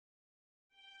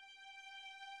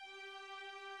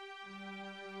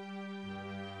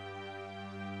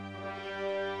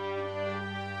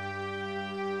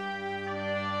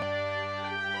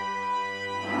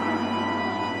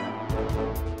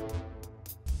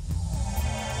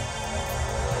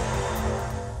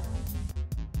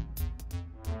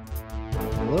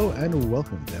and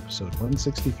welcome to episode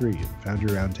 163 of Foundry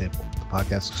Roundtable, the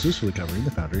podcast exclusively covering the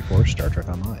Foundry for Star Trek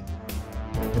Online.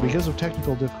 And because of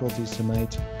technical difficulties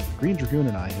tonight, Greendragoon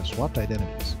and I have swapped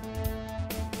identities.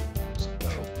 So,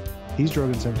 he's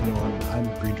Drogyn71, I'm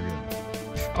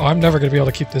Greendragoon. Oh, I'm never going to be able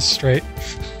to keep this straight.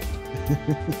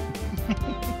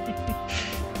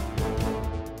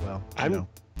 Well,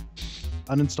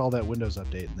 uninstall that Windows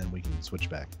update and then we can switch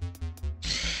back.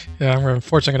 Yeah, I'm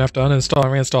unfortunately going to have to uninstall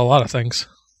and reinstall a lot of things.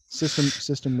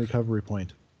 System recovery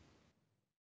point.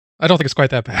 I don't think it's quite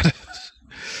that bad.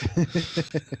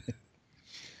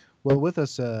 Well, with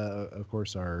us, of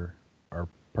course, are our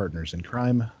partners in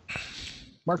crime,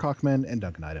 Markhawkman and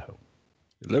DuncanIdaho.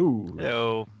 Hello.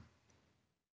 Hello.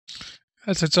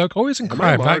 It's always in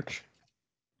crime. Mark.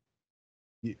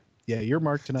 Yeah, you're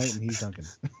Mark tonight and he's Duncan.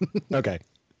 Okay.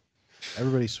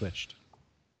 Everybody switched.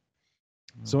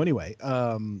 So anyway,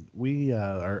 we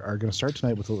are going to start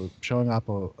tonight with showing up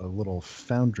a little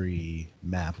Foundry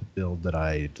map build that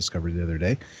I discovered the other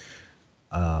day.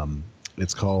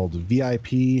 It's called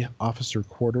VIP Officer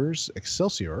Quarters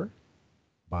Excelsior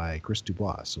by Chris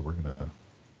Dubois. So we're going to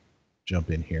jump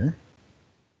in here.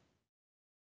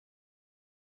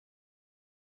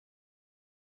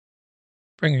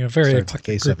 Bringing a very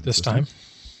eclectic group this time.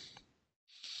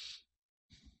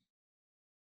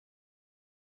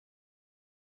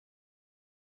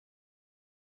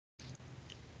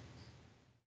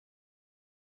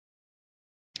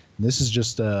 This is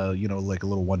just like a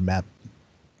little one map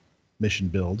mission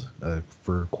build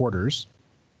for quarters.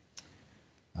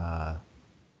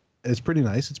 It's pretty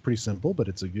nice. It's pretty simple, but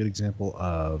it's a good example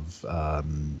of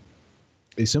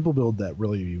a simple build that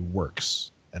really works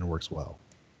and works well.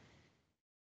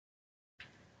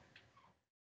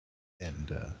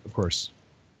 And of course,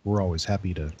 we're always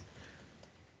happy to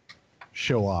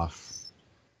show off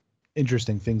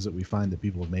interesting things that we find that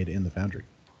people have made in the Foundry.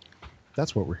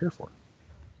 That's what we're here for,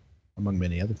 among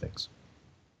many other things.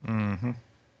 Mm-hmm.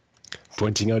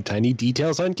 Pointing out tiny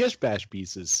details on Gish Bash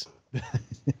pieces.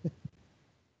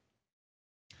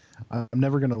 I'm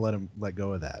never going to let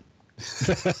go of that.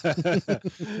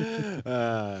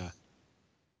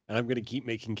 And I'm going to keep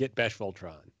making Kit Bash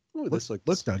Voltron. Ooh, look,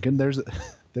 Duncan, there's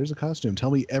a costume. Tell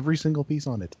me every single piece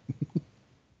on it.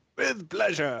 With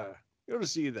pleasure. You'll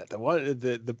see that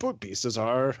the boot pieces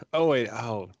are...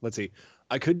 let's see.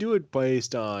 I could do it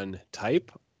based on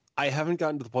type. I haven't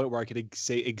gotten to the point where I could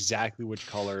say exactly which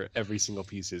color every single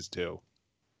piece is too.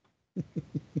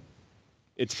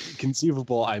 It's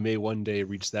conceivable I may one day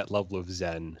reach that level of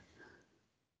zen.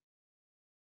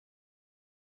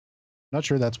 Not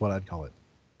sure that's what I'd call it.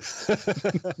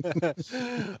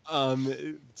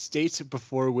 States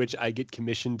before which I get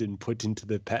commissioned and put into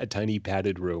the tiny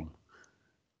padded room.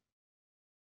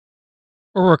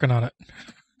 We're working on it.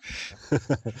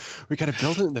 We got to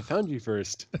build it in the Foundry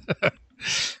first.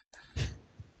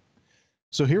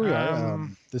 So here we are.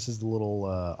 This is the little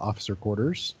officer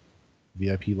quarters,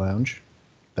 VIP lounge,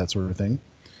 that sort of thing.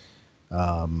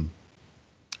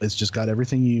 It's just got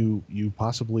everything you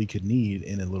possibly could need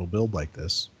in a little build like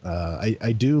this.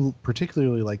 I do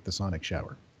particularly like the sonic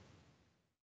shower,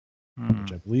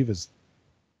 which I believe is...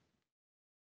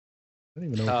 I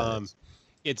don't even know what that is.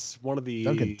 It's one of the...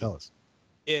 Duncan, tell us.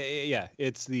 Yeah,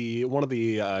 it's one of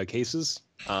the cases.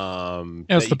 Yeah,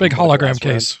 it's the big hologram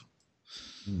case.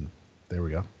 There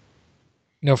we go.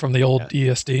 From the old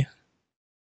ESD.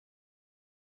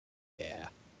 Yeah.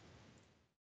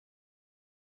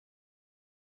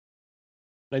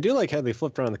 I do like how they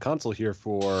flipped around the console here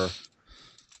for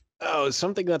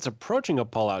something that's approaching a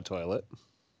pull-out toilet.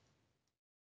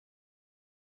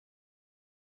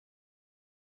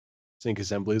 Sink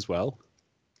assembly as well.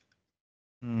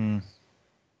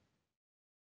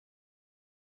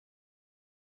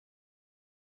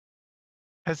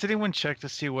 Has anyone checked to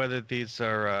see whether these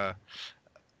are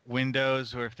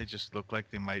windows or if they just look like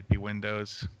they might be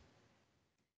windows?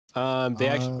 They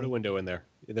actually put a window in there.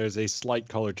 There's a slight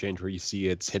color change where you see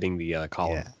it's hitting the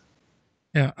column.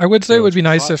 Yeah, I would say it would be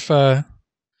nice if to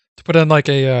put in like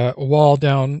a wall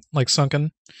down, like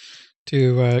sunken,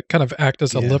 to kind of act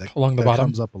as a lip along the bottom.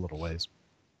 Comes up a little ways.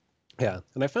 Yeah,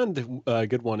 and I found a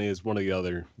good one is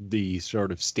the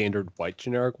sort of standard white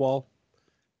generic wall.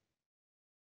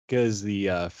 Because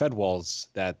the Fed walls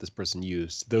that this person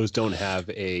used, those don't have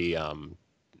a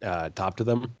top to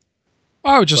them.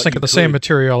 I would just think of the same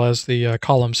material as the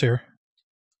columns here.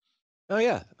 Oh,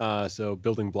 yeah. So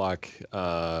building block...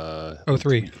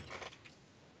 03.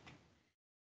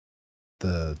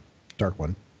 The dark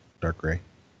one. Dark gray.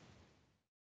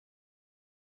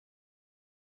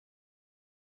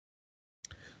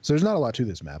 So there's not a lot to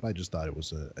this map. I just thought it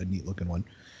was a neat looking one.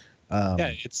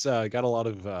 Yeah, it's got a lot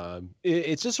of.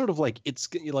 It's just sort of like it's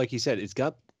like you said. It's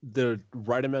got the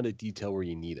right amount of detail where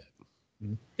you need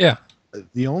it. Yeah.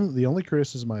 The only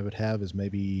criticism I would have is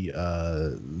maybe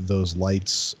those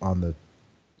lights on the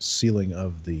ceiling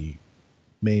of the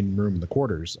main room, the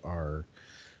quarters, are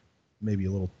maybe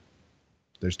a little.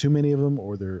 There's too many of them,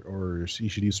 or you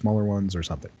should use smaller ones or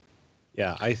something.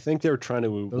 Yeah, I think they're trying to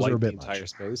light the entire much.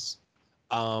 space,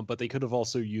 but they could have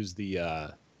also used the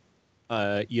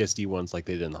ESD ones like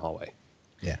they did in the hallway.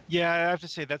 Yeah, I have to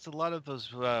say that's a lot of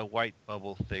those white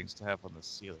bubble things to have on the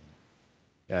ceiling.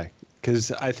 Yeah,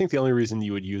 because I think the only reason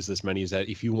you would use this many is that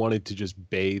if you wanted to just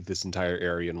bathe this entire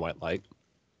area in white light.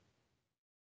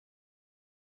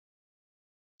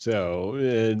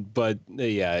 So, but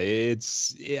yeah,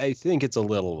 I think it's a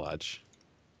little much.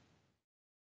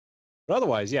 But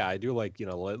otherwise, yeah, I do like,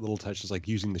 little touches like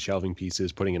using the shelving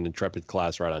pieces, putting an Intrepid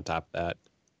class right on top of that.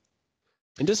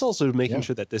 And just also making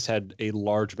sure that this had a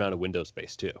large amount of window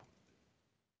space too.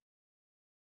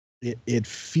 It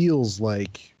feels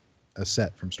like a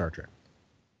set from Star Trek.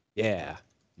 Yeah.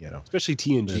 Especially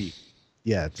TNG.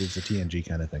 It's a TNG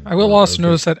kind of thing. I will also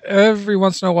notice that every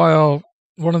once in a while,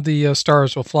 one of the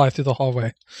stars will fly through the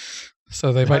hallway.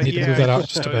 So they might need to move that out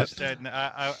just a bit.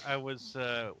 That. I was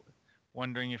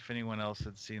wondering if anyone else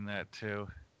had seen that too.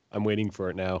 I'm waiting for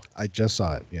it now. I just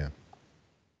saw it, yeah.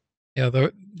 Yeah,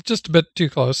 though just a bit too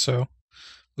close, so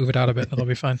move it out a bit and it'll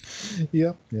be fine.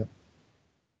 Yep.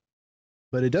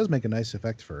 But it does make a nice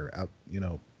effect for out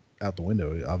the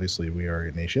window. Obviously, we are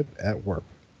in a ship at warp.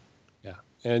 Yeah,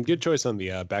 and good choice on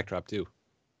the backdrop too.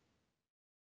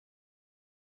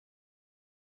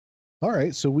 All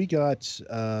right, so we got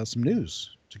some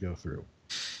news to go through.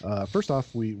 First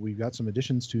off, we've got some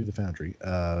additions to the Foundry.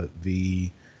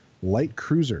 The light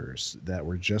cruisers that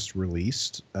were just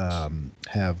released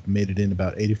have made it in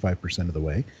about 85% of the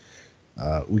way.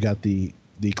 We got the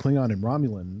Klingon and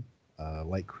Romulan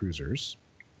light cruisers,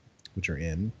 which are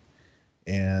in,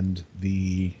 and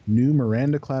the new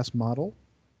Miranda class model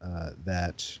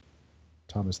that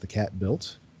Thomas the Cat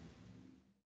built.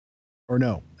 Or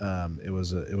no, it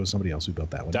was somebody else who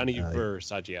built that one. Dani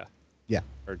Versagia. Yeah.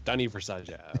 Or Dani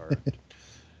Versagia, or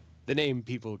the name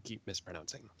people keep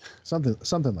mispronouncing.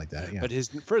 Something like that. Yeah. But his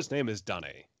first name is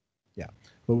Dani. Yeah.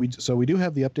 But we do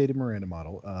have the updated Miranda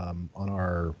model on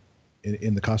our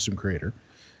in the costume creator,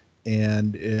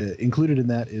 and included in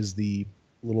that is the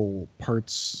little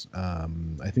parts.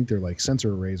 I think they're like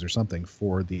sensor arrays or something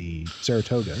for the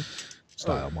Saratoga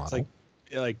style model.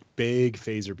 It's like big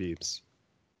phaser beams.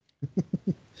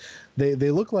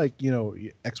 They look like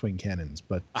X-wing cannons,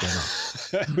 but they're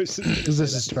not. Because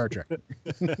this is Star Trek.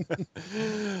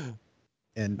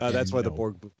 and that's why the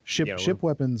Borg ship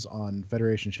weapons on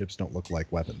Federation ships don't look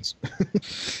like weapons.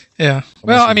 Yeah.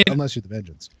 Well, I mean, unless you're the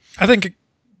Vengeance. I think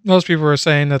most people were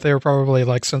saying that they were probably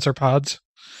like sensor pods.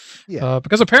 Yeah.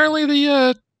 Because apparently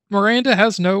the Miranda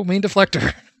has no main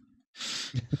deflector.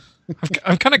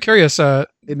 I'm kind of curious. It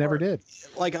never did.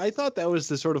 Like, I thought that was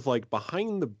the sort of like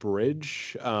behind the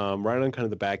bridge, right on kind of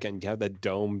the back end, you have that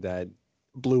dome that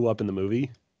blew up in the movie.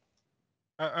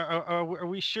 Are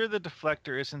we sure the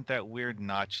deflector isn't that weird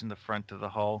notch in the front of the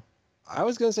hull? I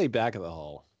was going to say back of the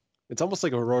hull. It's almost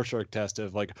like a Rorschach test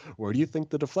of like, where do you think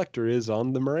the deflector is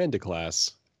on the Miranda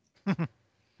class?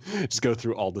 Just go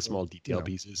through all the small detail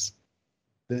pieces.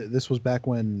 This was back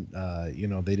when,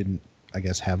 they didn't, I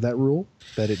guess, have that rule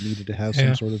that it needed to have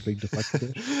some sort of big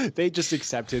deflector. They just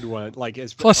accepted one,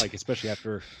 especially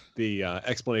after the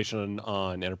explanation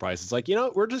on Enterprise. It's like,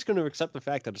 we're just going to accept the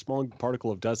fact that a small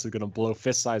particle of dust is going to blow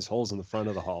fist-sized holes in the front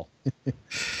of the hull.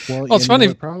 Well, it's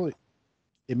funny.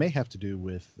 It may have to do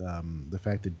with the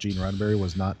fact that Gene Roddenberry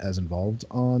was not as involved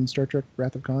on Star Trek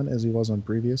Wrath of Khan as he was on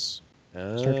previous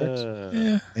Star Treks.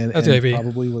 Yeah, and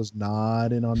probably was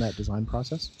not in on that design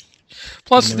process.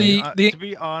 Plus, to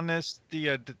be honest,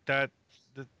 the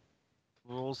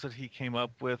rules that he came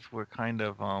up with were kind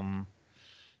of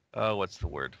what's the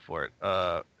word for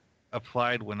it?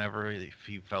 Applied whenever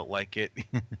he felt like it.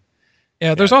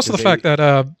 Yeah, there's also the fact that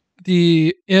at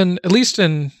least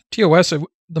in TOS,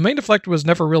 the main deflector was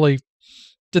never really.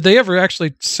 Did they ever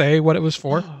actually say what it was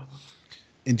for?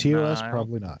 In TOS,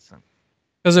 probably not.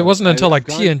 Because it wasn't until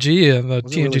TNG and the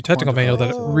TNG really technical manual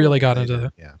that it really got into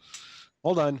it. Yeah.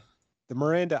 Hold on. The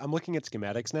Miranda, I'm looking at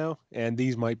schematics now, and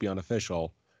these might be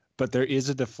unofficial, but there is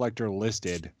a deflector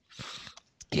listed.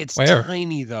 It's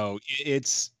tiny though.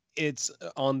 It's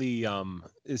on the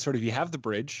it's sort of, you have the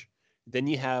bridge, then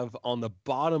you have on the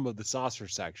bottom of the saucer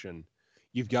section,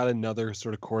 you've got another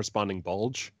sort of corresponding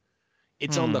bulge.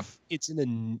 It's it's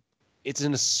in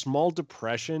a small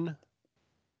depression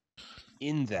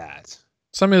in that.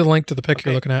 Send me the link to the pic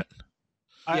you're looking at.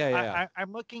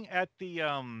 I'm looking at the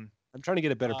I'm trying to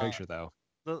get a better picture though.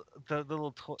 The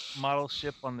little model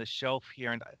ship on the shelf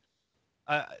here, and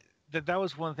that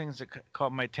was one of the things that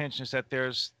caught my attention, is that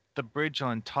there's the bridge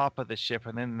on top of the ship,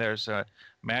 and then there's a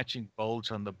matching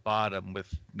bulge on the bottom with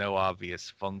no obvious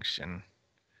function.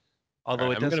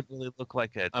 Although it doesn't really look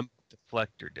like a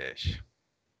deflector dish.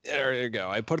 There you go.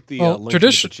 I put the link in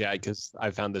the chat because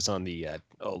I found this on the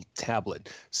old tablet.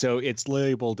 So it's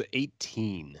labeled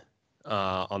 18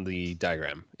 on the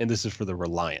diagram, and this is for the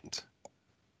Reliant.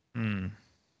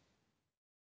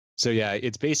 So yeah,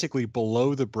 it's basically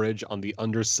below the bridge on the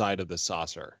underside of the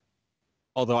saucer.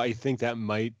 Although I think that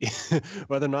might,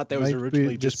 whether or not that was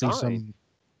originally designed.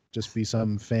 Just be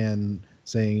some fan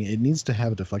saying it needs to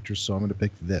have a deflector, so I'm going to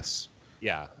pick this.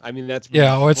 Yeah, I mean that's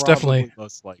it's definitely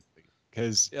most likely,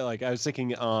 because like I was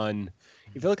thinking if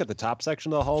you look at the top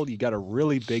section of the hull, you got a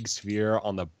really big sphere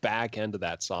on the back end of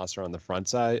that saucer on the front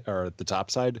side or the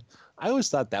top side. I always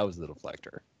thought that was the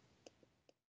deflector.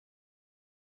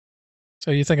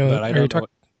 So you think of that?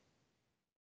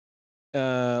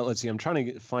 Let's see. I'm trying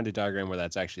to find a diagram where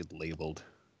that's actually labeled.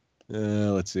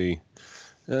 Let's see.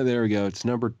 There we go. It's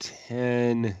number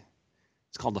 10.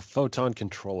 It's called the photon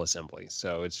control assembly.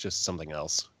 So it's just something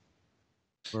else.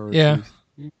 Or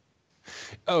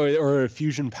a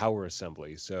fusion power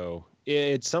assembly. So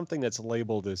it's something that's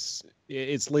labeled as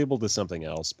something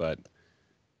else, but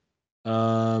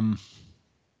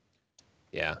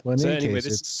yeah. Well, in any case,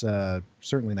 it's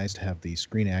certainly nice to have the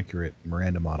screen accurate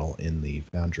Miranda model in the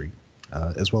Foundry,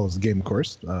 as well as the game, of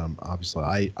course. Obviously,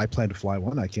 I plan to fly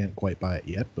one. I can't quite buy it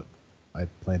yet, but I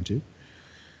plan to.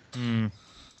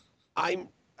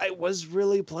 I was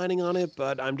really planning on it,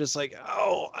 but I'm just like,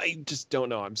 I just don't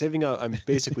know. I'm saving up. I'm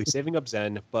basically saving up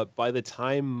Zen, but by the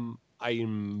time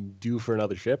I'm due for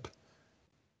another ship,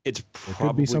 it's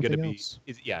probably going to be.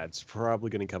 It's probably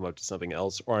going to come up to something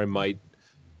else, or I might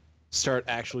start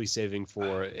actually saving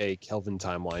for a Kelvin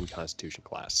Timeline Constitution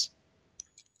class.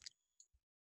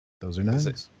 Those are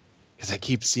nice. Because I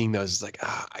keep seeing those. It's like,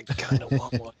 I kind of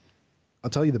want one. I'll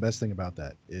tell you the best thing about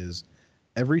that is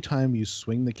every time you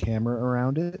swing the camera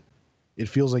around it, it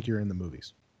feels like you're in the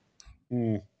movies.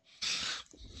 And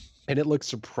it looks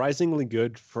surprisingly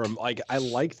good from, I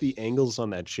like the angles on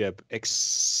that ship,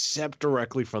 except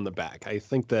directly from the back. I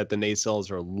think that the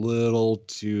nacelles are a little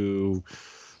too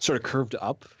sort of curved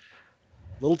up,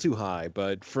 a little too high,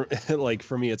 but for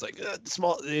me, it's like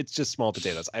small. It's just small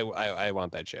potatoes. I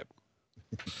want that ship.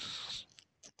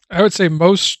 I would say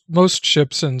most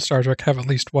ships in Star Trek have at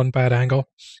least one bad angle,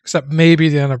 except maybe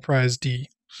the Enterprise D.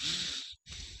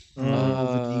 The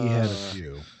D had a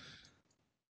few.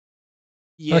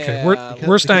 Yeah. Okay,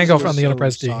 worst angle from the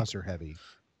Enterprise D. Saucer heavy.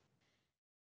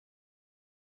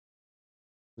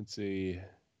 Let's see.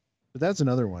 But that's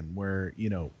another one where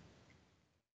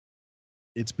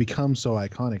it's become so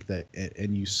iconic that,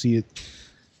 and you see it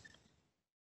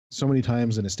so many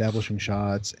times in establishing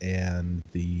shots and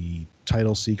the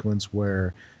title sequence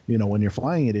where, when you're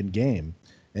flying it in game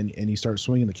and you start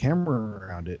swinging the camera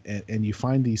around it and you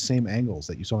find these same angles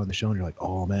that you saw in the show and you're like,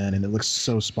 oh man, and it looks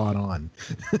so spot on.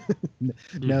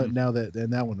 Now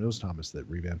that one, it was Thomas that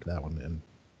revamped that one, and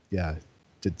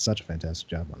did such a fantastic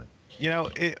job on it.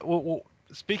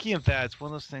 Speaking of that, it's one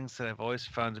of those things that I've always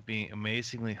found to be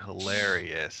amazingly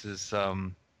hilarious is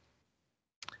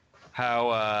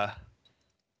how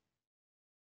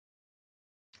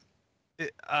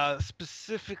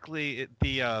specifically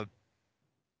the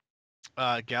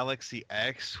Galaxy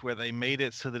X, where they made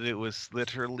it so that it was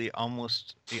literally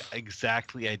almost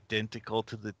exactly identical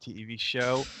to the TV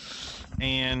show,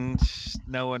 and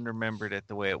no one remembered it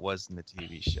the way it was in the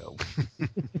TV show.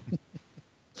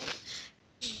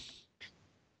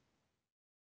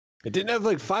 It didn't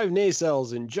have 5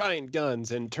 nacelles and giant guns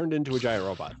and turned into a giant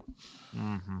robot.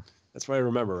 Mm-hmm. That's what I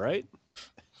remember, right?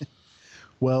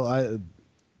 Well,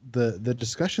 the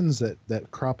discussions that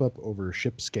crop up over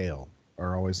ship scale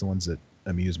are always the ones that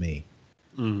amuse me.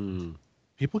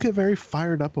 People get very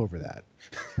fired up over that.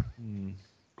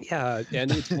 Yeah,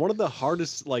 and it's one of the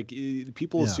hardest,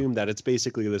 people assume that it's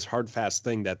basically this hard, fast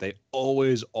thing that they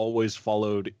always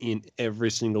followed in every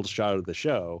single shot of the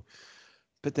show.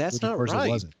 But that's not right. It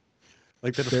wasn't.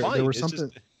 Like the Defiant,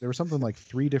 there were something like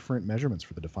 3 different measurements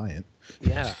for the Defiant.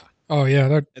 Yeah. Oh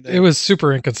yeah, it was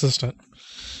super inconsistent.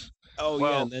 Oh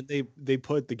yeah, and then they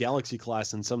put the Galaxy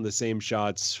class in some of the same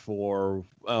shots for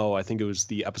I think it was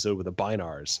the episode with the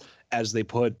Binars, as they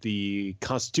put the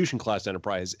Constitution class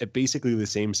Enterprise at basically the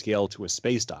same scale to a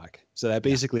space dock. So that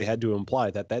basically had to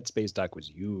imply that space dock was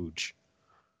huge.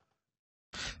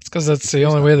 It's because that's the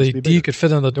only way the D could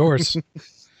fit in the doors.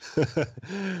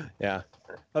 Yeah.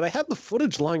 But I have the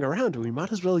footage lying around, and we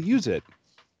might as well use it.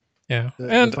 Yeah,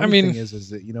 The funny thing is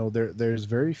that there's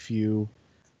very few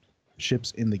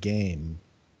ships in the game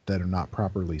that are not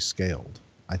properly scaled.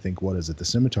 I think the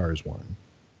Scimitar is one.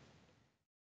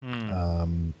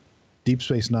 Deep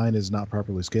Space Nine is not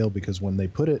properly scaled because when they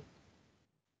put it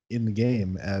in the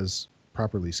game as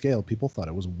properly scaled, people thought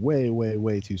it was way, way,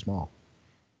 way too small.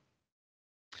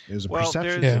 It was a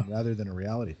perception thing rather than a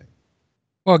reality thing.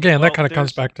 Well, again, that kind of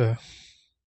comes back to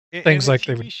things like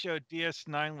the TV show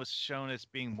DS9 was shown as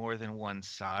being more than one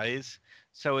size,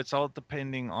 so it's all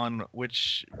depending on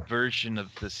which version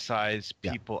of the size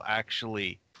people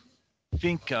actually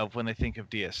think of when they think of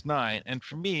DS9. And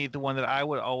for me, the one that I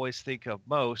would always think of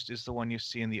most is the one you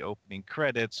see in the opening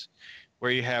credits,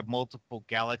 where you have multiple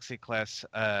Galaxy class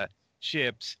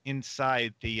ships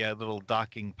inside the little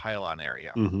docking pylon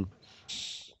area. Mm-hmm.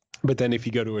 But then if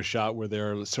you go to a shot where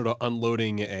they're sort of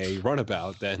unloading a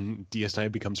runabout, then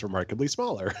DS9 becomes remarkably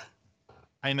smaller.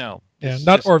 I know. Yeah,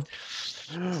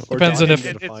 depends on if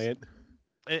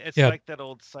it's like that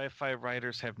old sci-fi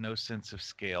writers have no sense of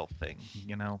scale thing,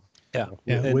 you know? Yeah.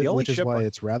 Which is why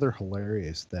it's rather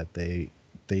hilarious that they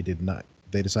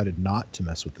decided not to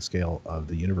mess with the scale of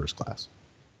the Universe class.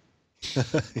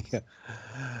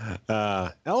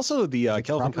 Also the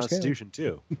Kelvin Constitution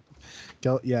too.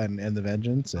 And the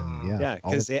Vengeance and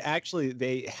because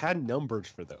they had numbers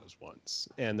for those ones,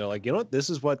 and they're like, this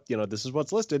is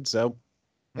what's listed, so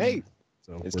hey,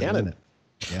 so it's canon.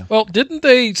 Yeah. Well, didn't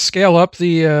they scale up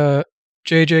the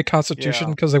JJ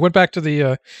Constitution because they went back to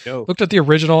the looked at the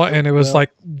original and it was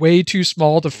like way too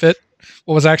small to fit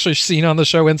what was actually seen on the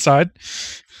show inside?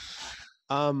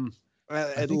 At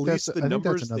least the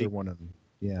numbers. That's another one of them.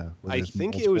 Yeah, I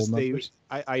think it was numbers.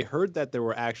 I heard that there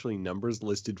were actually numbers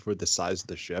listed for the size of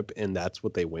the ship, and that's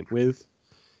what they went with.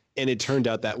 And it turned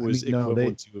out that was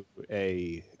equivalent to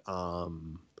a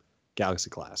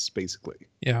Galaxy class, basically.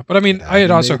 Yeah, but I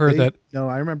had also heard that. No,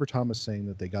 I remember Thomas saying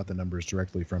that they got the numbers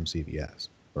directly from CBS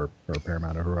or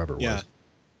Paramount or whoever it was.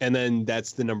 And then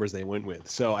that's the numbers they went with.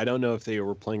 So I don't know if they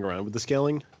were playing around with the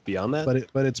scaling beyond that.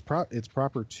 But it's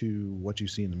proper to what you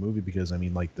see in the movie because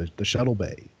like the shuttle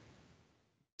bay.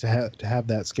 To have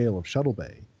that scale of shuttle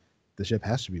bay, the ship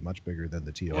has to be much bigger than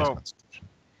the TOS Constitution.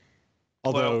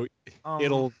 Although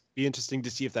it'll be interesting to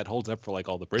see if that holds up for like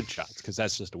all the bridge shots because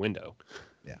that's just a window.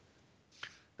 Yeah.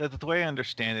 The way I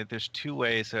understand it, there's two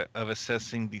ways of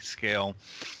assessing the scale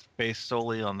based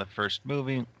solely on the first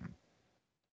movie.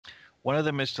 One of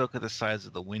them is to look at the size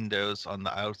of the windows on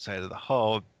the outside of the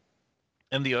hull,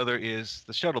 and the other is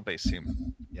the shuttle bay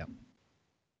scene. Yeah.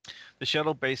 The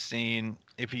shuttle bay scene,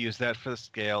 if you use that for the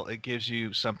scale, it gives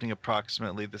you something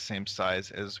approximately the same size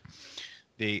as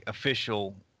the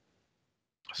official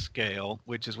scale,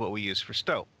 which is what we use for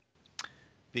Stowe.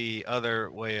 The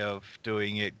other way of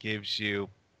doing it gives you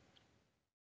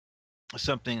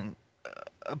something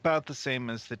about the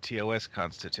same as the TOS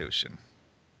Constitution,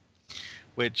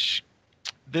 which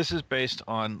this is based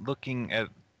on looking at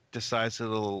the size of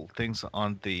the little things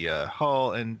on the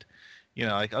hull and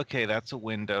like, okay, that's a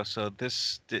window, so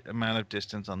this amount of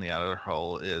distance on the outer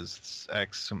hull is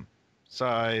X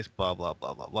size, blah, blah,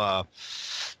 blah, blah, blah.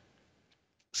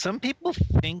 Some people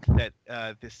think that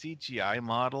the CGI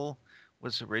model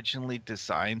was originally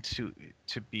designed to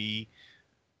be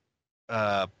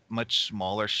a much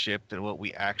smaller ship than what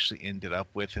we actually ended up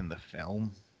with in the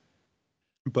film.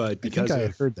 But because I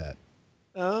had heard that.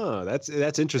 Oh, that's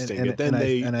interesting.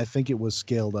 And I think it was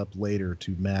scaled up later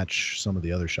to match some of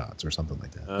the other shots or something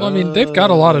like that. Well, they've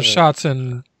got a lot of shots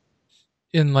in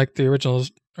like the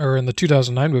originals or in the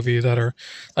 2009 movie that are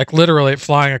like literally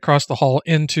flying across the hull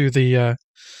into the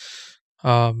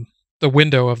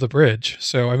window of the bridge.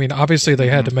 So obviously they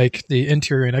had to make the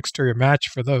interior and exterior match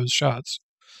for those shots.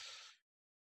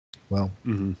 Well,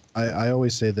 I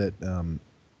always say that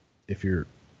if you're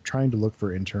trying to look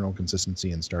for internal consistency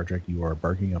in Star Trek, you are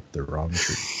barking up the wrong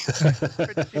tree.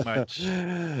 Pretty much.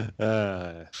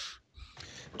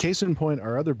 Case in point,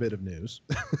 our other bit of news.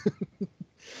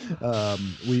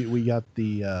 We got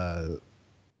the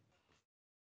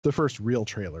first real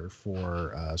trailer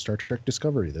for Star Trek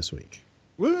Discovery this week.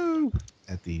 Woo!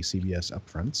 At the CBS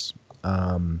upfronts.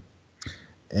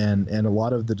 And a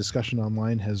lot of the discussion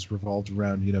online has revolved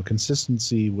around,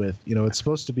 consistency with, it's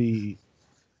supposed to be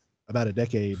about a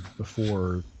decade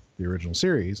before the original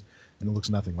series, and it looks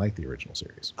nothing like the original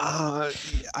series. I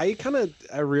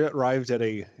arrived at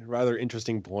a rather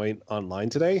interesting point online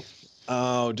today.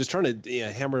 Just trying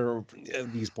to hammer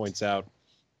these points out.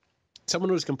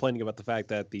 Someone was complaining about the fact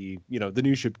that the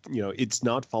new ship, it's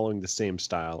not following the same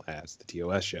style as the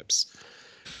TOS ships.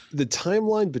 the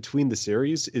timeline between the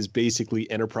series is basically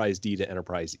Enterprise D to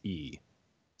Enterprise E.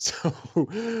 So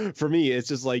for me, it's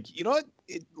just like, you know what?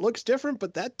 It looks different,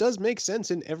 but that does make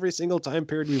sense in every single time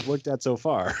period we've looked at so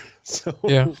far. So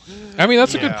yeah, I mean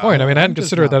that's a good point. I mean, I hadn't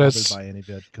considered that it's by any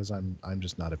bit because I'm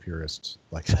just not a purist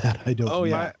like that. I don't. Oh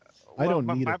yeah. I don't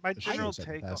need my general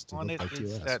take on it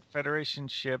is that Federation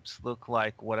ships look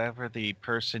like whatever the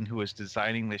person who was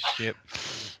designing the ship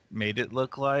made it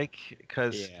look like,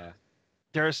 because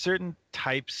there are certain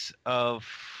types of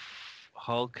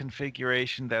hull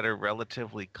configuration that are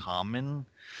relatively common.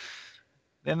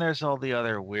 Then there's all the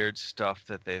other weird stuff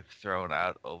that they've thrown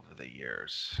out over the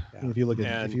years. Yeah. If you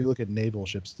look at naval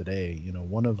ships today, you know,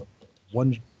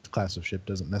 one class of ship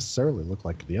doesn't necessarily look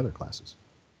like the other classes.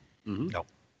 Mm-hmm. No,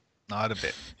 not a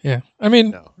bit. Yeah, I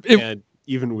mean, and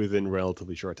even within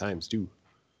relatively short times too.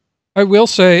 I will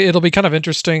say it'll be kind of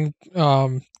interesting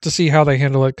to see how they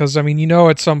handle it, because I mean, you know,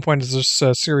 at some point as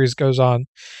this series goes on,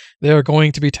 they're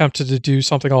going to be tempted to do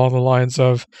something along the lines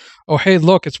of, "Oh, hey,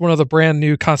 look, it's one of the brand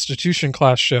new Constitution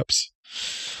class ships."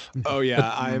 Oh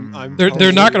yeah,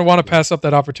 they're not going to want to pass up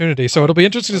that opportunity. So it'll be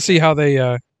interesting to see how they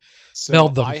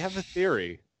meld them. I have a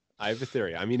theory. I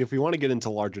mean, if we want to get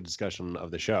into larger discussion of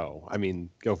the show, I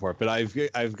mean, go for it. But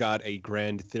I've got a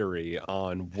grand theory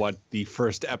on what the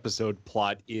first episode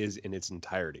plot is in its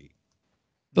entirety.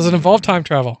 Does it involve time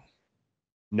travel?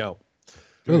 No.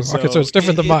 Ooh, so it's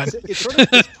different than mine. It's sort of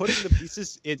putting the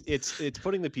pieces. It's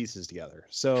putting the pieces together.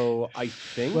 So I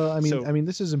think. Well, I mean,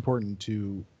 this is important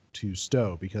to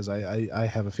Stowe, because I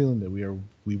have a feeling that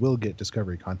we will get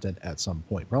Discovery content at some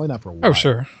point. Probably not for a while. Oh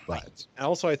sure. But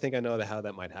also, I think I know how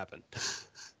that might happen.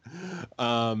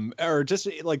 Or just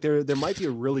like there might be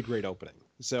a really great opening.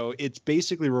 So it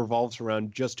basically revolves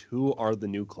around just who are the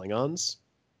new Klingons.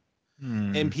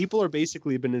 And people are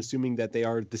basically been assuming that they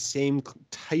are the same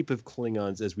type of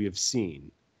Klingons as we have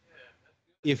seen.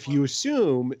 If you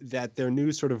assume that their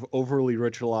new sort of overly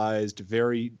ritualized,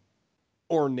 very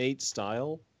ornate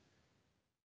style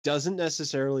doesn't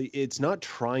necessarily, it's not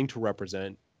trying to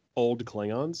represent old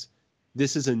Klingons.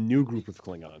 This is a new group of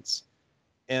Klingons.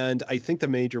 And I think the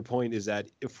major point is that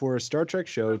for a Star Trek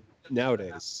show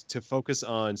nowadays to focus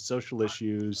on social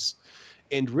issues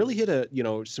and really hit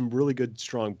some really good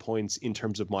strong points in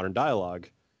terms of modern dialogue,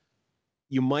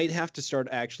 you might have to start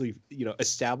actually,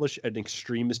 establish an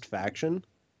extremist faction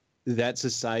that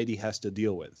society has to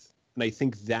deal with. And I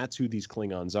think that's who these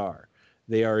Klingons are.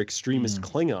 They are extremist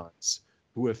Klingons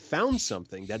who have found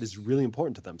something that is really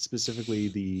important to them, specifically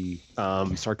the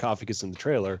sarcophagus in the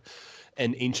trailer,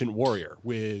 an ancient warrior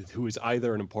who is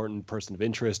either an important person of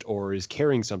interest or is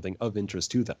carrying something of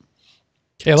interest to them.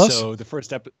 Kalis? So the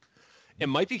first it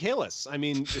might be Kalis. I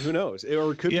mean, who knows?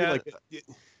 Or it could be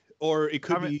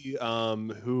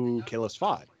who Kalis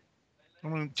fought. I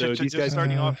mean, so just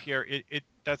starting off here,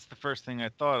 that's the first thing I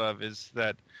thought of, is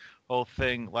that whole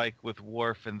thing like with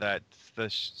Worf and that the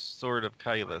sword of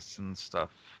Kalis and stuff.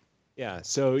 Yeah,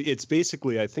 so it's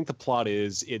basically, I think the plot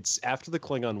is, it's after the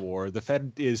Klingon War, the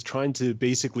Fed is trying to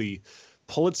basically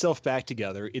pull itself back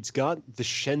together. It's got the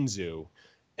Shenzhou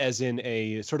as in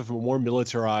a sort of a more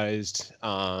militarized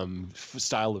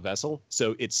style of vessel.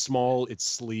 So it's small, it's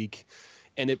sleek,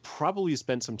 and it probably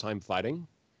spent some time fighting.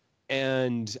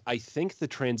 And I think the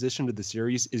transition to the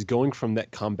series is going from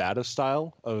that combative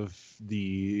style of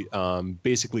the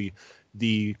basically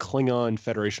the Klingon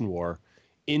Federation War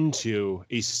into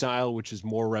a style which is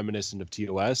more reminiscent of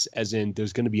TOS, as in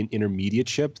there's going to be an intermediate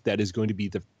ship that is going to be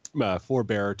the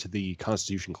forebearer to the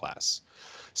Constitution class.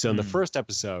 So in the first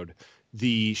episode,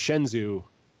 the Shenzhou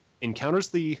encounters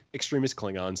the extremist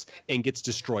Klingons and gets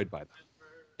destroyed by them.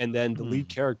 And then the lead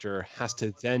character has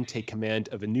to then take command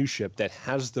of a new ship that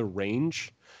has the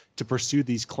range to pursue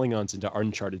these Klingons into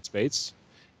uncharted space.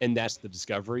 And that's the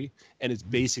Discovery. And it's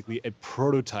basically a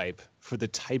prototype for the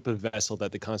type of vessel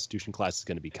that the Constitution class is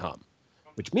going to become.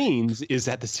 Which means is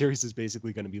that the series is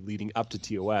basically going to be leading up to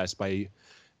TOS by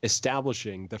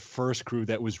establishing the first crew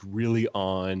that was really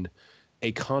on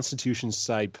a Constitution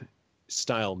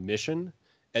style mission,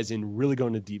 as in really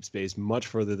going to deep space much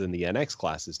further than the NX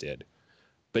classes did.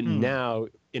 But now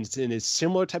it's in a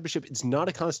similar type of ship. It's not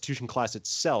a Constitution class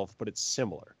itself, but it's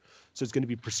similar. So it's going to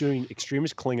be pursuing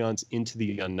extremist Klingons into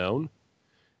the unknown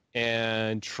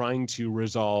and trying to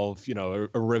resolve, a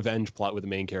revenge plot with the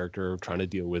main character, trying to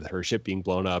deal with her ship being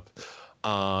blown up,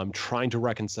 trying to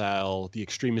reconcile the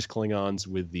extremist Klingons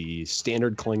with the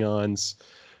standard Klingons,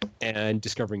 and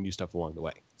discovering new stuff along the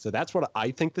way. So that's what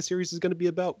I think the series is going to be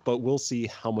about, but we'll see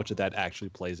how much of that actually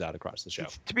plays out across the show.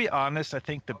 To be honest, I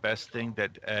think the best thing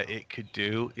that it could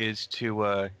do is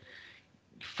to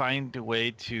find a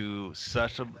way to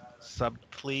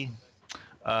subtly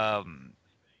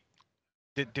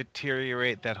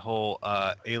deteriorate that whole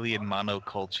alien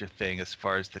monoculture thing as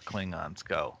far as the Klingons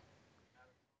go.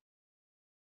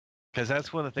 Because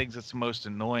that's one of the things that's most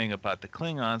annoying about the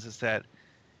Klingons is that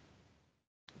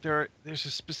there's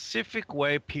a specific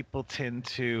way people tend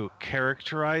to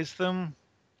characterize them,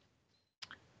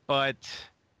 but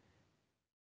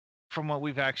from what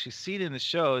we've actually seen in the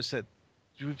show is that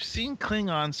we've seen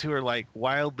Klingons who are like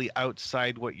wildly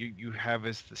outside what you have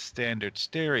as the standard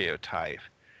stereotype.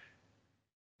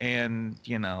 And,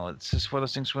 you know, it's just one of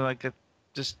those things where like it's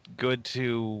just good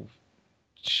to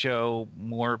show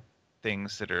more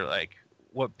things that are like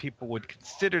what people would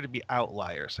consider to be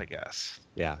outliers, I guess.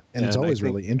 Yeah. And it's always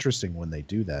really interesting when they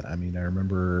do that. I mean, I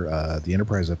remember the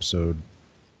Enterprise episode,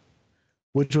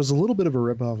 which was a little bit of a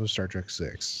ripoff of Star Trek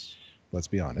VI, let's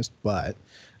be honest, but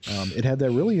it had that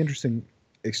really interesting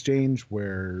exchange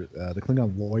where the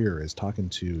Klingon lawyer is talking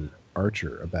to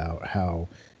Archer about how,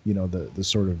 you know, the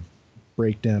sort of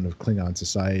breakdown of Klingon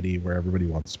society where everybody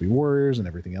wants to be warriors and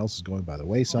everything else is going by the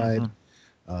wayside.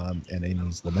 And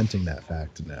Amy's lamenting that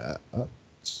fact. And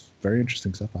it's very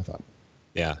interesting stuff, I thought.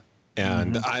 Yeah.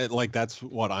 And I like that's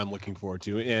what I'm looking forward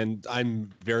to. And I'm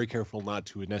very careful not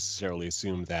to necessarily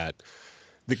assume that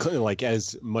like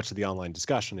as much of the online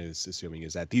discussion is assuming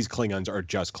is that these Klingons are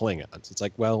just Klingons. It's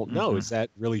like, well, no, is that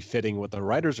really fitting what the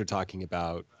writers are talking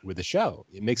about with the show?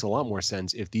 It makes a lot more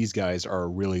sense if these guys are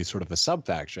really sort of a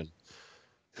sub-faction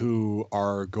who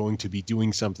are going to be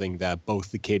doing something that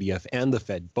both the KDF and the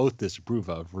Fed both disapprove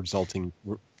of, resulting,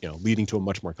 you know, leading to a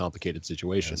much more complicated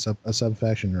situation. Yeah, a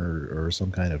sub-faction or some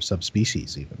kind of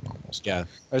subspecies even almost. Yeah.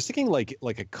 I was thinking like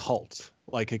a cult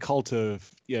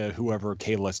of whoever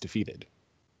Kayla's defeated.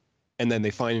 And then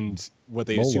they find what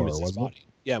they assume is his body.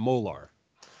 Yeah, Molar.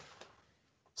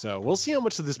 So we'll see how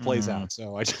much of this plays out.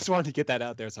 So I just wanted to get that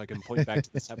out there so I can point back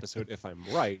to this episode if I'm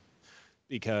right.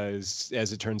 Because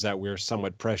as it turns out, we're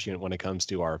somewhat prescient when it comes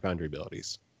to our Foundry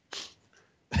abilities.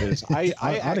 Because I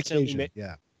on occasion,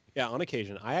 on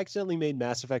occasion, I accidentally made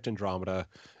Mass Effect Andromeda,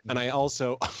 and I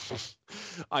also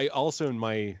in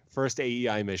my first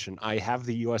AEI mission, I have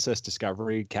the USS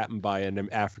Discovery captained by an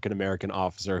African American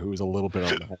officer who is a little bit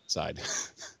on the head side.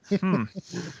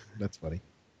 That's funny.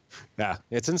 Yeah,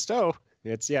 it's in Stowe.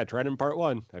 It's Trident Part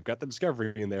 1. I've got the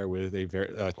Discovery in there with a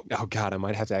very. Oh God, I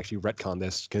might have to actually retcon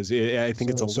this because I think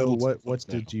it's a little.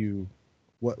 So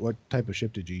what type of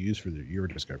ship did you use for your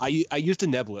Discovery? I used a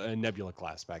Nebula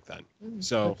class back then.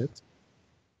 So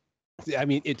I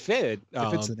mean, it fit. It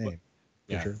fits the name.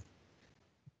 For sure.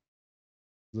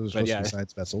 Those are supposed to be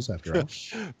science vessels after all.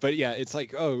 But yeah, it's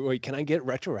like, oh wait, can I get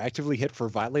retroactively hit for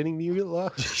violating the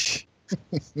law?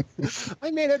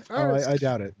 I made it first. I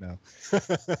doubt it. No.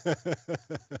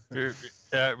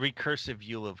 Recursive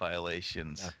EULA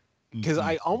violations. Because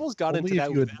I almost got Only into that.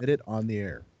 If you admit it on the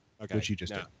air, okay. which you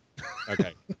just did.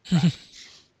 Okay.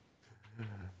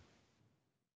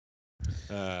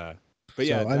 But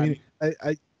yeah, I mean,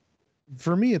 I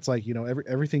for me, it's like, you know,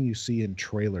 everything you see in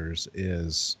trailers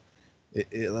is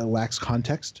it lacks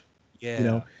context. Yeah. You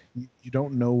know, you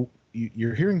don't know.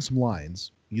 You're hearing some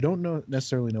lines. You don't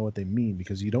necessarily know what they mean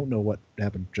because you don't know what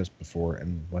happened just before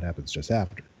and what happens just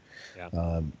after.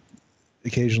 Yeah.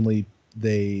 Occasionally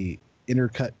they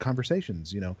intercut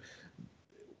conversations. You know,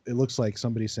 it looks like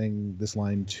somebody's saying this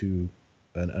line to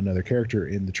another character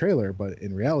in the trailer, but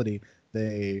in reality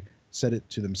they said it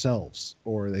to themselves,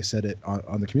 or they said it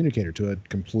on the communicator to a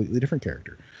completely different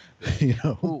character. You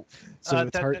know, Ooh, so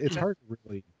it's hard. It's hard to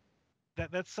really.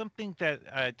 That's something that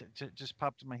just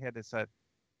popped in my head. Is that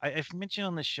I've mentioned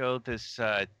on the show this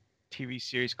TV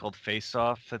series called Face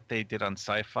Off that they did on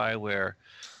Sci-Fi, where,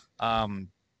 the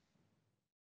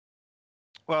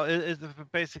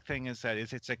basic thing is that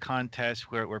it's a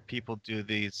contest where people do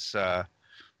these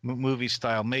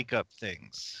movie-style makeup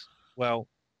things. Well,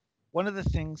 one of the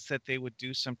things that they would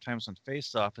do sometimes on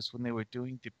Face Off is when they were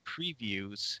doing the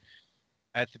previews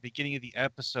at the beginning of the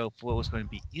episode for what was going to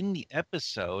be in the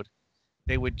episode,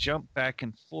 they would jump back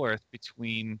and forth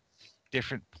between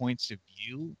different points of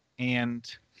view,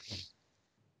 and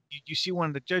you see one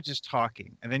of the judges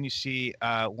talking, and then you see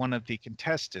one of the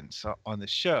contestants on the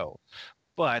show,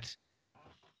 but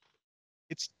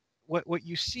it's what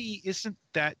you see isn't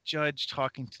that judge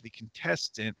talking to the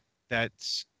contestant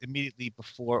that's immediately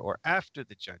before or after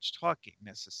the judge talking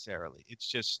necessarily. It's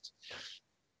just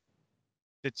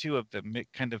the two of them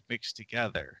kind of mixed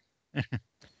together.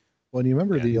 Well, you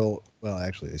remember the old? Well,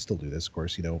 actually, they still do this, of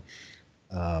course. You know,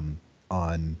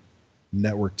 on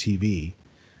network TV,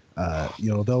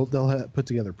 you know, they'll put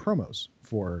together promos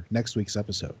for next week's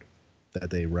episode that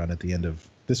they run at the end of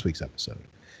this week's episode.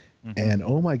 And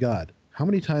oh my God, how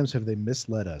many times have they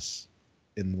misled us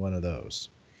in one of those.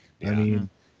 I Yeah. mean,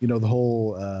 the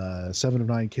whole 7 of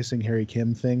 9 kissing Harry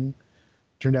Kim thing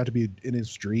turned out to be in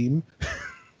his dream.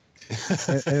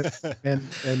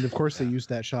 and of course they used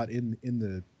that shot in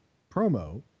the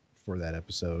promo for that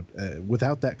episode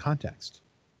without that context.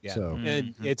 Yeah. So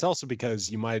And it's also because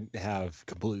you might have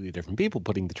completely different people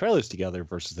putting the trailers together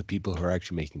versus the people who are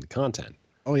actually making the content.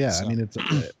 oh yeah, So- I mean it's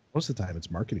most of the time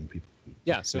it's marketing people.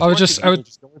 Yeah, so I was it's just- marketing people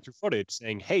just going through footage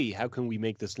saying, "Hey, how can we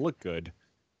make this look good?"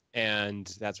 And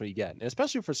that's what you get. And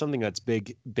especially for something that's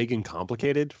big and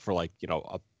complicated, for like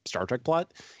a Star Trek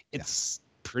plot, it's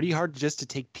pretty hard just to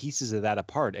take pieces of that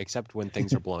apart, except when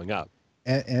things are blowing up.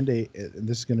 And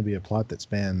this is going to be a plot that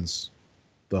spans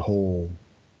the whole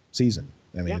season.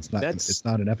 I mean, Yeah, it's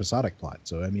not an episodic plot,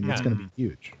 so I mean it's going to be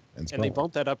huge. And they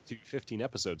bumped that up to 15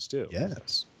 episodes too.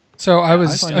 Yes. So I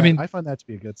find that to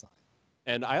be a good sign.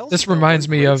 And I also this thought reminds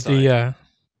one me great of sign-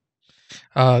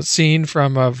 the scene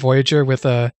from Voyager with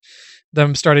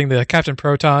them starting the Captain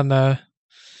Proton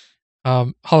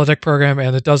holodeck program,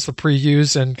 and it does the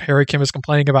previews, and Harry Kim is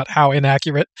complaining about how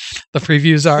inaccurate the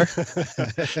previews are.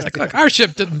 It's like our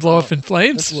ship didn't blow up in That's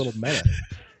flames. a little meta.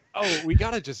 Oh, we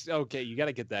gotta you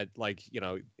gotta get that,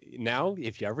 now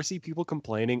if you ever see people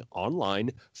complaining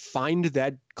online, find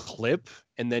that clip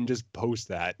and then just post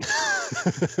that.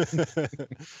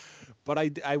 But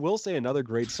I will say another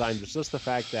great sign was just the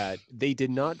fact that they did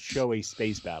not show a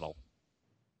space battle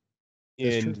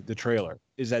in the trailer.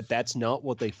 That's not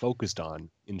what they focused on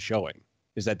in showing.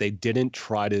 Is that they didn't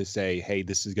try to say, hey,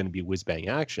 this is going to be whiz-bang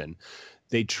action.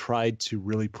 They tried to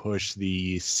really push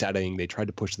the setting. They tried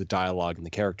to push the dialogue and the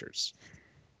characters.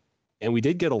 And we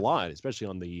did get a lot, especially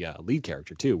on the lead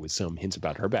character, too, with some hints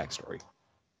about her backstory.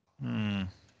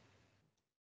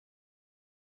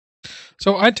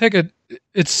 So I take it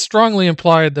it's strongly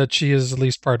implied that she is at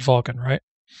least part Vulcan, right?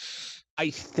 I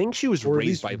think she was Or at raised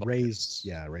least by Vulcans.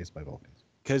 raised by Vulcans.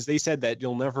 Because they said that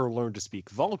you'll never learn to speak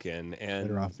Vulcan. And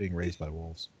Better off being raised by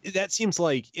wolves. that seems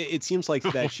like it seems like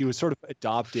that she was sort of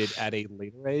adopted at a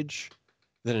later age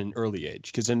than an early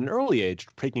age. Because in an early age,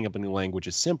 picking up a new language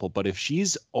is simple. But if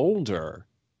she's older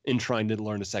and trying to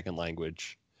learn a second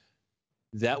language,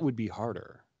 that would be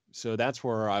harder. So that's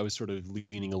where I was sort of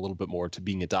leaning a little bit more to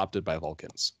being adopted by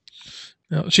Vulcans.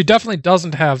 No, she definitely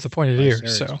doesn't have the pointed By ears.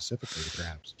 Sarek So specifically,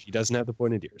 perhaps. She doesn't have the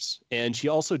pointed ears. And she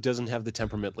also doesn't have the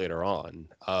temperament later on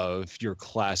of your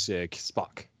classic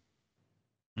Spock.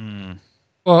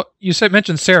 well, you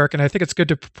mentioned Sarek, and I think it's good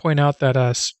to point out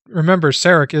that remember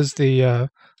Sarek is the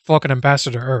Vulcan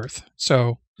ambassador to Earth,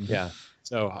 so Yeah.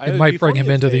 So it might bring him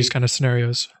into these kind of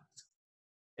scenarios.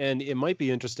 And it might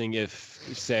be interesting if,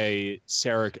 say,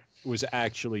 Sarek was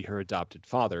actually her adopted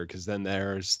father, because then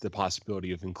there's the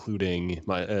possibility of including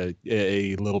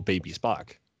a little baby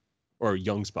Spock, or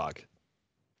young Spock,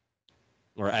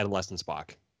 or adolescent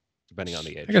Spock, depending on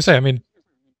the age. Like I say, I mean,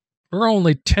 we're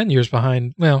only 10 years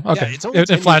behind. Well, okay, Yeah, it's only 10 it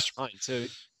years flashed. behind, so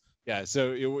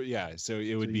so it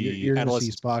would be you're going to see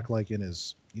adolescent Spock like in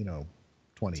his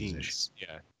 20s ish. teens.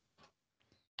 Yeah.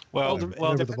 Well,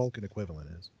 Whatever the Vulcan equivalent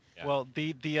is. Yeah. Well,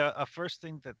 the first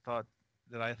thing that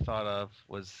I thought of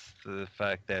was the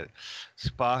fact that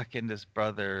Spock and his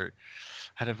brother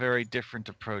had a very different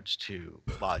approach to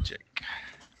logic,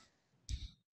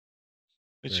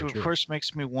 which Very of true. course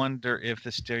makes me wonder if the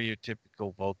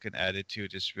stereotypical Vulcan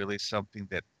attitude is really something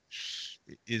that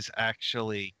is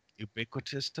actually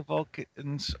ubiquitous to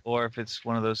Vulcans, or if it's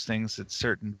one of those things that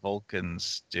certain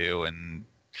Vulcans do and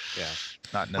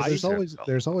not But necessarily.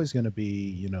 there's always going to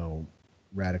be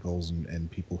radicals and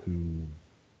people who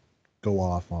go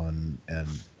off on and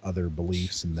other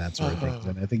beliefs and that sort of things.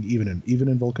 And I think even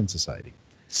in Vulcan society,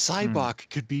 Cybok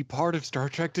could be part of Star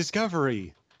Trek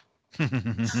Discovery.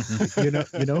 you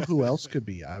know who else could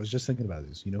be? I was just thinking about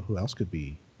this. You know who else could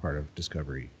be part of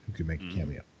Discovery? Who could make a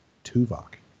cameo?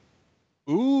 Tuvok.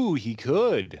 Ooh, he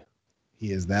could.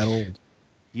 He is that old.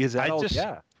 He is that old. just-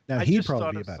 Yeah. Now I he'd just probably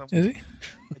thought be of about. Is he?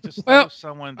 I just thought Well, of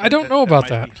someone. I don't know about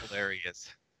might be that. Hilarious.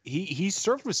 He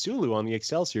served with Sulu on the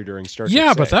Excelsior during Star Trek.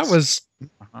 Yeah, but that 6. was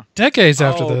Uh-huh. decades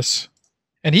after Oh. this,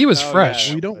 and he was Oh, fresh.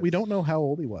 yeah. We don't know how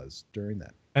old he was during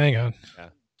that. Hang on.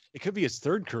 It could be his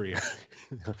third career.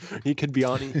 He could be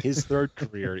on his third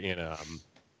career in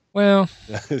Well,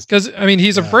 because I mean,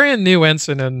 he's a Yeah. brand new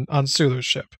ensign on Sulu's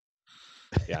ship.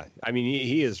 yeah. I mean,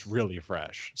 he is really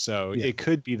fresh. So Yeah. it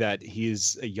could be that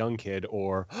he's a young kid,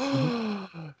 or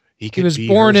he He could was be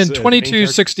born her, in the main character.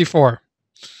 2264.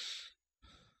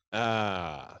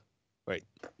 Wait.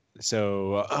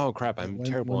 So, oh crap! I'm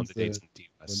When- terrible on when's the dates in the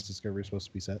When's US. Discovery supposed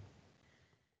to be set?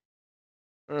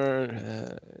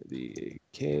 The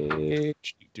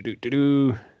cage.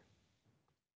 Do.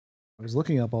 I was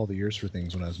looking up all the years for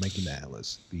things when I was making the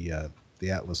Atlas, the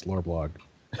Atlas lore blog.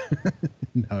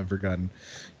 Now I've forgotten,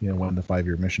 when the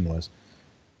 5-year mission was.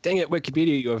 Dang it,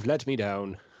 Wikipedia, you have let me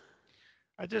down.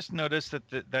 I just noticed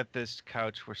that this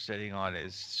couch we're sitting on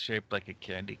is shaped like a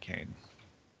candy cane.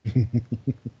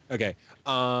 Okay.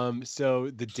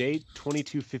 So the date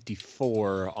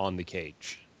 2254 on the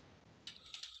cage.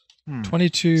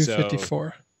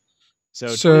 2254. So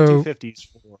 2250 is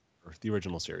for the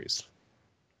original series.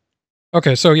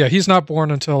 Okay, so yeah, he's not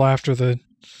born until after the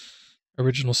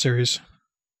original series.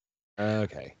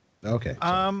 Okay. Okay.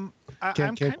 I'm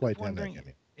Can't kind quite of wondering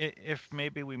if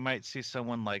maybe we might see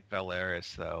someone like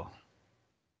Valeris, though.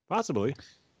 Possibly.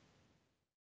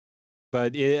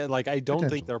 But I don't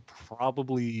think they'll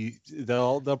probably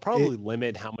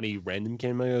limit how many random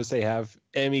cameos they have.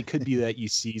 I mean, it could be that you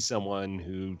see someone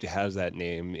who has that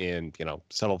name in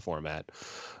subtle format,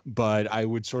 but I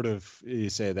would sort of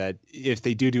say that if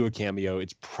they do a cameo,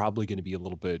 it's probably going to be a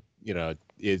little bit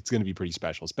it's going to be pretty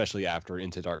special, especially after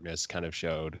Into Darkness kind of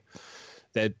showed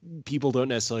that people don't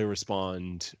necessarily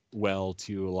respond well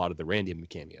to a lot of the random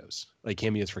cameos, like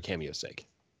cameos for cameo's sake.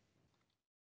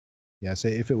 Yeah,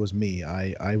 say if it was me,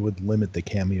 I would limit the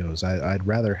cameos. I'd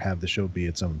rather have the show be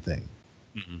its own thing.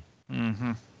 Mm-hmm.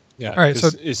 Mm-hmm. Yeah. All right. So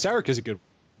Sarek is a good,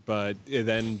 but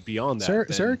then beyond that,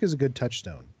 Sarek is a good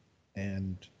touchstone,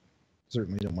 and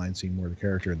certainly don't mind seeing more of the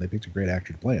character. And they picked a great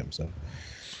actor to play him, so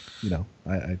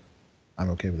I'm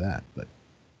okay with that. But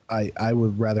I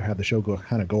would rather have the show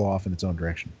go off in its own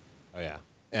direction. Oh yeah.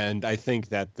 And I think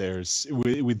that there's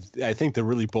I think the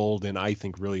really bold and I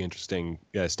think really interesting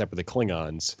step of the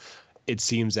Klingons. It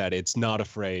seems that it's not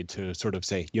afraid to sort of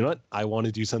say, you know what, I want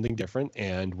to do something different,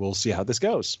 and we'll see how this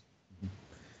goes.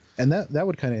 And that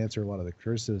would kind of answer a lot of the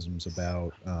criticisms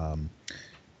about,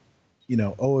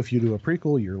 if you do a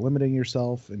prequel, you're limiting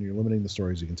yourself and you're limiting the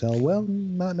stories you can tell. Well,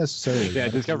 not necessarily. Yeah,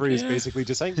 Discovery is basically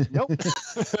just saying, nope.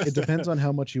 It depends on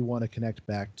how much you want to connect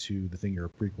back to the thing you're a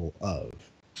prequel of.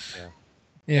 Yeah.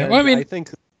 Yeah, well, I mean, I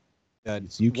think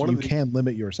that you can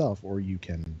limit yourself, or you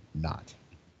can not.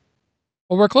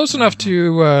 Well, we're close enough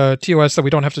to TOS that we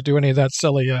don't have to do any of that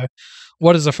silly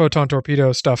what is a photon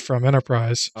torpedo stuff from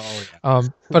Enterprise. Oh, yeah.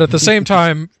 But at the same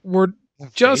time, we're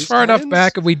just far enough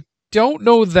back, and we don't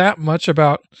know that much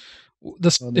about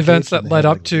the events that led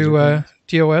up to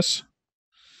TOS.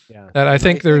 Yeah. That I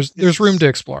think there's room to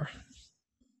explore.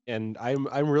 And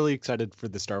I'm really excited for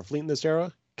the Starfleet in this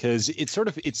era, because it's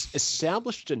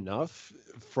established enough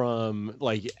from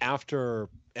after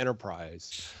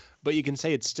Enterprise, but you can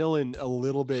say it's still in a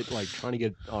little bit trying to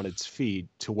get on its feet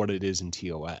to what it is in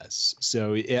TOS.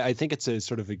 So I think it's a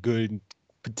sort of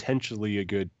potentially a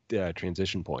good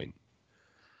transition point,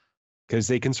 because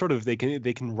they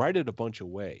can write it a bunch of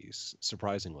ways,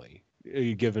 surprisingly,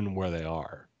 given where they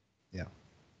are. Yeah.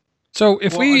 So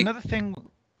another thing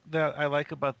that I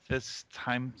like about this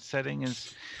time setting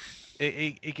is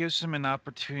it gives them an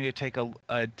opportunity to take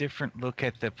a different look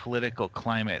at the political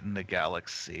climate in the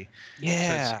galaxy.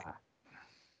 Yeah.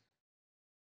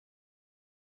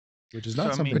 Which is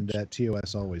not something that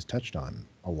TOS always touched on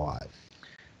a lot.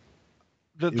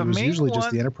 It was usually just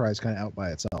the Enterprise kind of out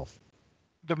by itself.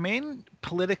 The main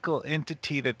political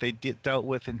entity that they dealt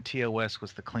with in TOS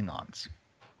was the Klingons.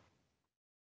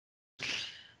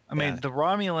 I mean, the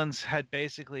Romulans had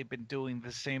basically been doing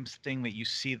the same thing that you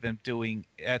see them doing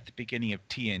at the beginning of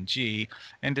TNG,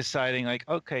 and deciding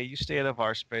okay, you stay out of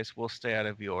our space, we'll stay out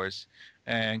of yours,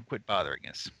 and quit bothering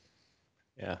us.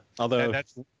 Yeah. Although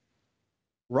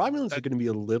Romulans are going to be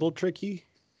a little tricky.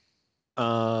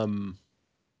 It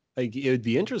would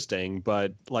be interesting,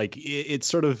 but it's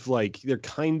sort of they're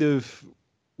kind of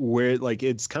where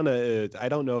it's kind of I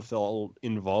don't know if they'll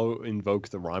invoke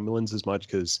the Romulans as much,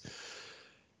 because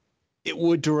it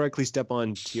would directly step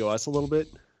on TOS a little bit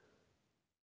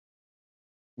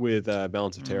with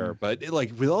Balance of Terror. But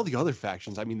with all the other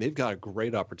factions, I mean, they've got a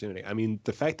great opportunity. I mean,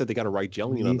 the fact that they got to write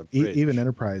Jellian on the bridge. Even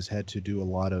Enterprise had to do a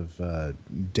lot of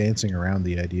dancing around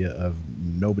the idea of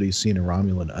nobody's seen a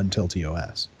Romulan until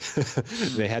TOS.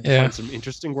 They had to find some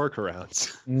interesting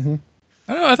workarounds. Mm-hmm.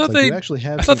 I don't know. I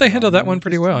thought they handled that one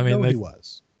pretty well. I mean, he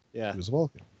was. Yeah, he was a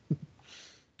Vulcan.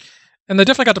 And they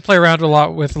definitely got to play around a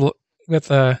lot with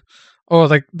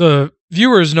the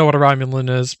viewers know what a Romulan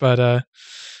is, but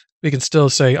we can still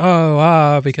say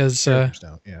because yeah.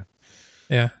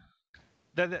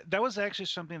 That was actually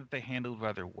something that they handled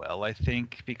rather well, I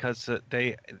think, because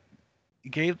they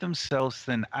gave themselves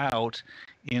an out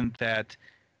in that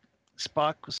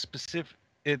Spock was specific.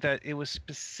 That it was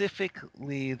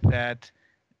specifically that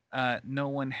no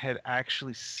one had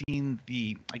actually seen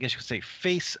the, I guess you could say,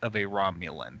 face of a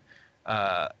Romulan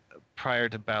prior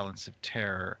to Balance of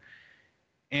Terror.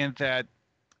 and that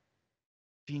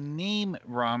the name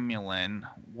Romulan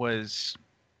was,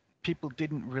 people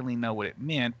didn't really know what it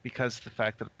meant because of the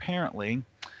fact that apparently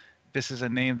this is a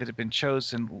name that had been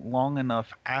chosen long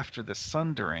enough after the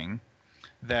Sundering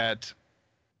that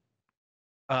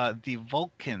the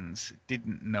Vulcans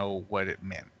didn't know what it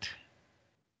meant.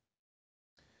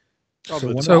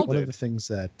 So one of the things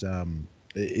that,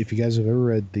 if you guys have ever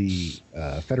read the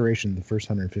Federation, the First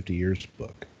 150 Years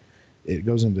book, it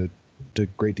goes into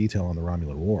great detail on the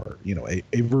Romulan War. You know,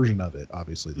 a version of it.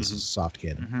 Obviously, this is soft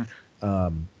canon.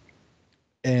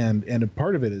 And a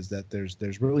part of it is that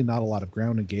there's really not a lot of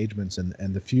ground engagements,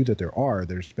 and the few that there are,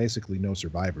 there's basically no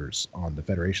survivors on the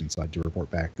Federation side to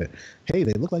report back that, hey,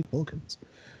 they look like Vulcans.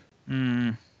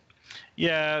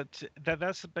 Yeah,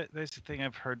 that's the thing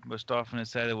I've heard most often,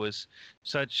 is that it was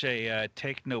such a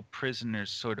take no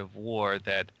prisoners sort of war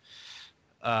that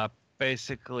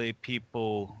basically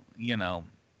people, you know,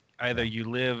 either you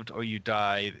lived or you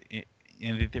died,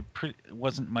 and there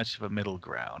wasn't much of a middle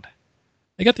ground.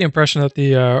 I get the impression that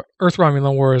the Earth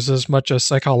Romulan War is as much a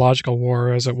psychological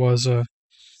war as it was a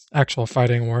actual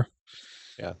fighting war.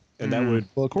 Yeah, and that would,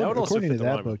 well, according to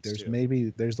that book, there's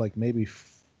maybe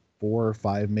 4 or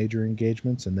 5 major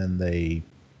engagements, and then they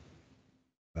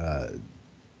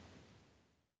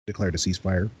declared a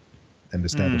ceasefire and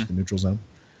established the neutral zone.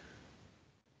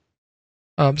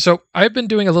 So I've been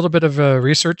doing a little bit of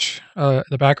research in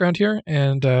the background here,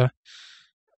 and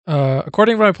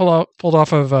according to what I pulled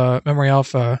off of Memory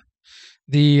Alpha,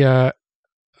 the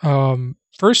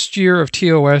first year of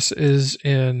TOS is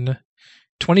in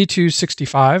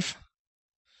 2265,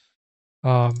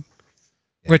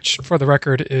 which, for the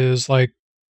record, is like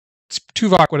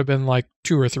Tuvok would have been like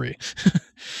 2 or 3.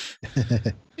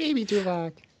 Baby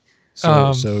Tuvok.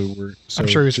 I'm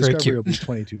sure he's very cute. Will be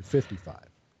 2255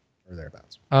 or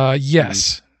thereabouts.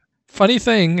 Yes. Funny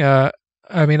thing, I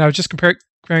mean, I was just comparing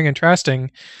and contrasting.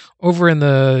 Over in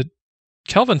the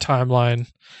Kelvin timeline,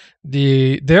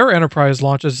 their Enterprise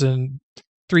launches in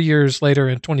 3 years later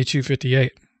in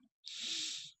 2258.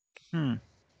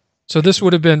 So this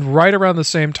would have been right around the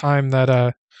same time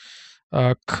that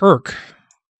Kirk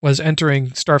was entering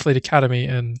Starfleet Academy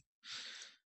in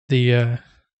the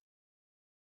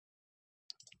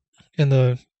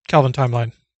Kelvin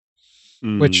timeline,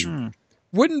 which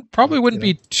probably wouldn't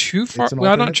be too far.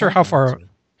 Well, I'm not sure how far. I'm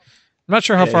not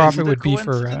sure how far off it would be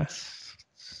for.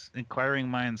 Inquiring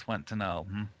minds want to know.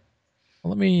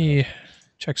 Let me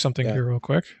check something here real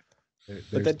quick.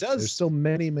 But that does. There's still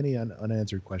many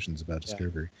unanswered questions about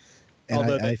Discovery. And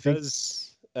although I think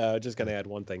does, just going to add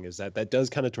one thing, is that does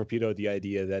kind of torpedo the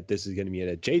idea that this is going to be in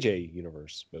a JJ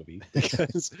universe movie.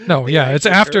 Because no, it's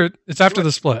after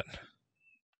the split.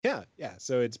 Yeah.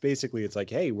 So it's basically, it's like,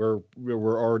 hey, we're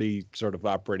already sort of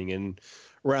operating in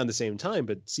around the same time,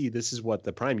 but see, this is what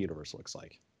the Prime universe looks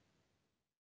like.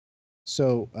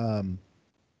 So,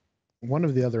 one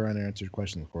of the other unanswered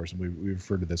questions, of course, and we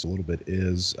referred to this a little bit,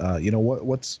 is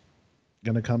what's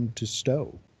going to come to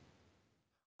Stowe?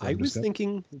 I was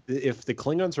thinking if the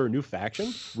Klingons are a new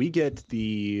faction, we get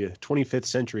the 25th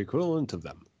century equivalent of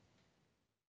them.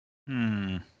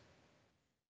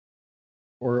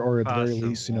 Or at the very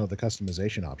least, the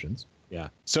customization options. Yeah.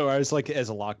 So I was like, as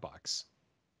a lockbox.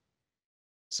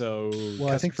 So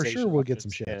I think for sure we'll get some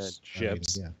ships.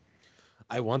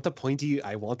 I want the pointy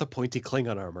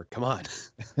Klingon armor. Come on.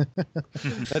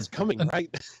 That's coming,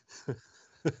 right?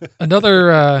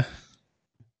 Another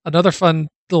fun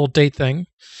little date thing.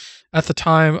 At the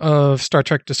time of Star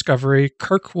Trek Discovery,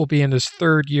 Kirk will be in his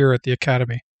 3rd year at the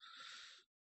Academy.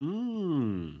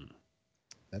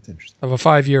 That's interesting. Of a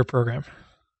 5-year program.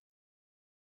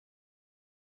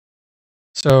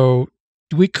 So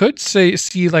we could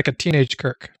see like a teenage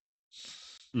Kirk.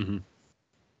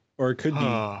 Or it could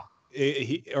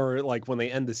be, or like when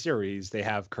they end the series, they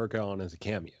have Kirk on as a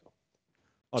cameo.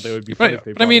 Although it would be funny if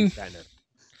they brought in Shatner.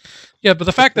 Yeah, but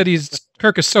the fact that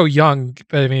Kirk is so young,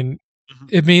 I mean,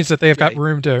 it means that they've got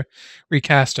room to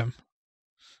recast him.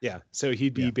 Yeah, so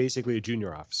he'd be basically a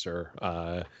junior officer.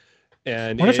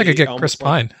 And what if I could get Chris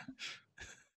Pine?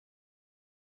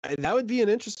 That would be an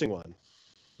interesting one.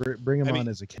 Bring him on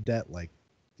as a cadet, like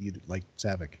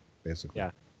Savick, basically. Yeah.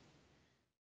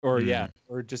 Or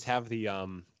or just have the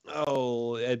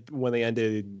when they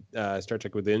ended Star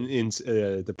Trek with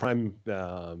the Prime,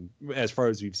 as far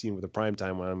as we've seen with the Prime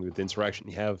time one with Insurrection,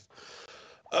 you have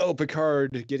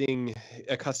Picard getting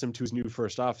accustomed to his new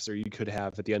first officer. You could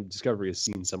have at the end of Discovery a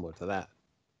scene similar to that,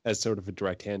 as sort of a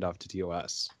direct handoff to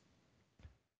TOS.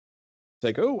 It's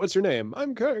like, oh, what's your name?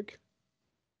 I'm Kirk.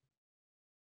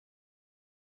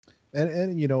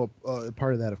 And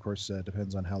part of that, of course,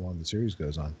 depends on how long the series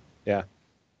goes on. Yeah.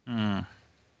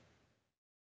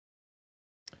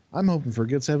 I'm hoping for a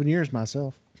good 7 years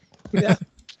myself. Yeah.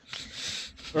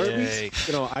 Or at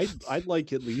least, I'd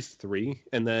like at least 3,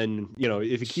 and then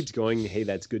if it keeps going, hey,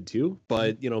 that's good too.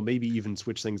 But maybe even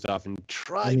switch things off and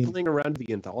try playing around with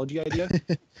the anthology idea.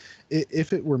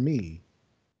 If it were me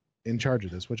in charge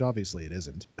of this, which obviously it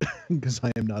isn't, because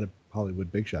I am not a Hollywood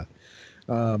big shot.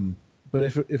 But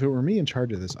if it were me in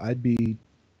charge of this, I'd be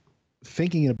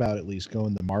thinking about at least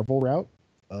going the Marvel route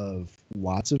of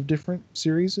lots of different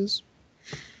series.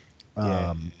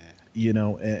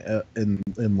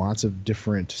 In lots of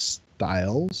different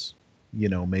styles.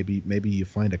 Maybe you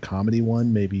find a comedy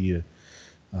one, maybe you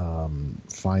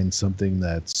find something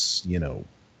that's, I don't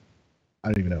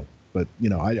even know, but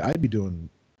I'd be doing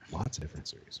lots of different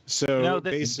series. So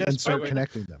and start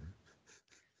connecting them.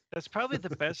 That's probably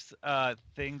the best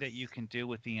thing that you can do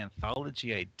with the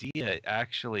anthology idea,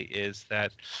 actually, is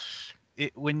that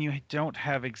when you don't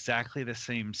have exactly the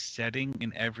same setting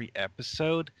in every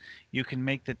episode, you can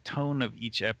make the tone of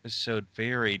each episode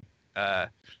vary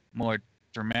more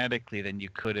dramatically than you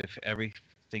could if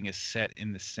everything is set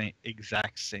in the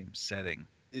exact same setting.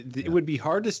 It would be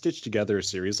hard to stitch together a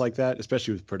series like that,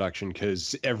 especially with production,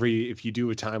 because if you do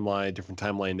a different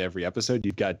timeline to every episode,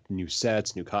 you've got new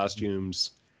sets, new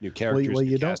costumes, new characters,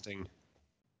 new casting.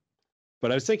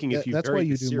 But I was thinking that's why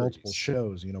you do multiple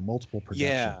shows, multiple productions.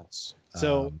 Yeah.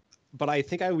 So, but I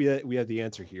think we have the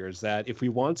answer here, is that if we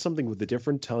want something with a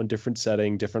different tone, different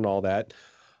setting, different all that,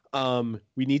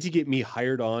 we need to get me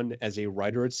hired on as a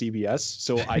writer at CBS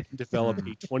so I can develop a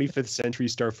 25th century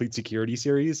Starfleet security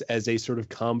series as a sort of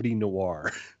comedy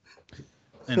noir.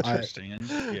 Interesting.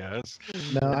 Yes.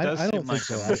 No, I don't think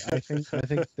so. I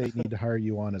think they need to hire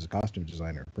you on as a costume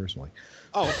designer, personally.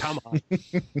 Oh, come on.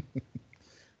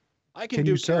 I can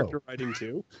do character writing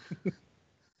too.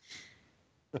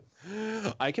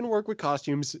 I can work with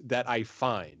costumes that I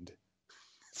find.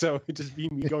 So it just be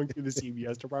me going through the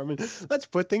CBS department. Let's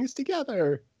put things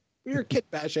together. We're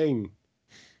kit bashing.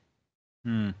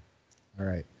 All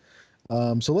right.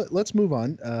 So let's move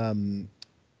on.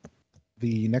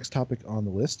 The next topic on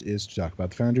the list is to talk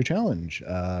about the Foundry Challenge.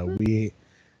 We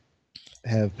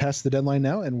have passed the deadline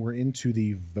now, and we're into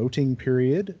the voting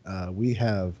period. We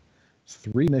have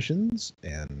 3 missions,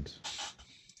 and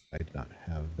I do not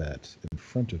have that in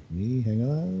front of me. Hang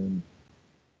on.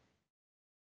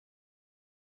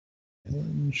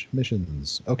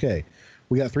 Missions. Okay,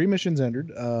 we got 3 missions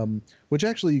entered, which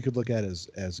actually you could look at as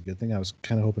a good thing. I was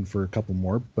kind of hoping for a couple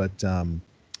more, but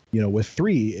with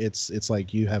 3, it's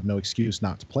like you have no excuse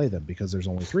not to play them because there's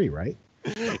only 3, right?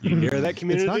 You hear that,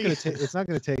 community? It's not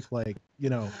gonna take like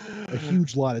a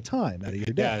huge lot of time out of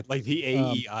your day. Yeah, like the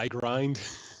AEI grind.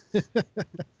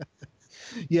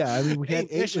 Yeah, I mean we had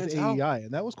 8 with AEI,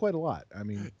 and that was quite a lot. I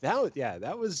mean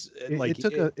that was like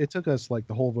it took us like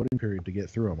the whole voting period to get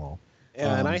through them all.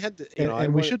 Yeah, and I had to,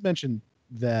 we should mention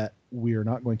that we are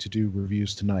not going to do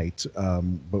reviews tonight,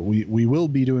 but we will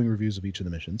be doing reviews of each of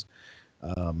the missions,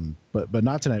 but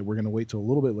not tonight. We're going to wait till a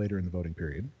little bit later in the voting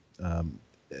period,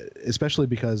 especially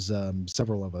because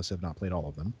several of us have not played all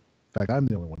of them. In fact, I'm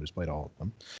the only one who's played all of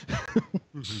them.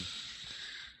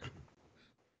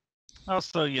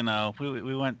 Also,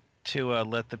 we want to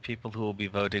let the people who will be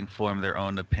voting form their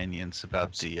own opinions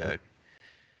about the.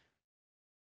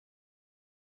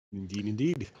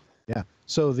 Indeed. Yeah.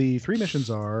 So the 3 missions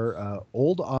are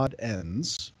Old Odd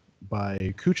Ends by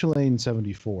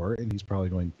Kuchelane74, and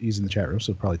he's in the chat room,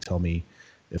 so he'll probably tell me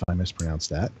if I mispronounce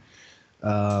that.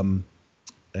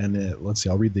 Let's see,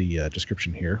 I'll read the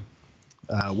description here.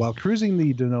 While cruising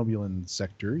the Denobulan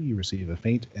sector, you receive a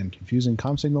faint and confusing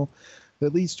comm signal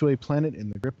that leads to a planet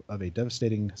in the grip of a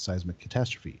devastating seismic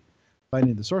catastrophe.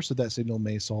 Finding the source of that signal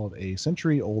may solve a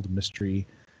century-old mystery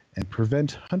and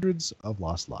prevent hundreds of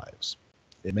lost lives.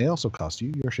 It may also cost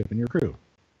you your ship and your crew.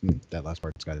 That last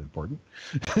part's kind of important.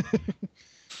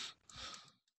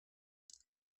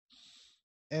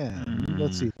 And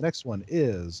let's see, the next one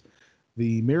is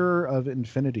The Mirror of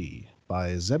Infinity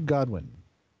by Zeb Godwin.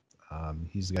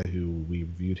 He's the guy who we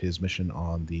reviewed his mission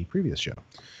on the previous show.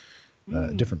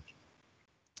 Different.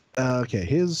 Okay,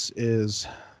 his is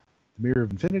The Mirror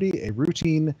of Infinity, a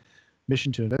routine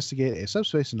mission to investigate a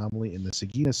subspace anomaly in the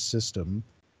Saginas system.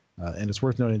 And it's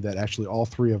worth noting that actually all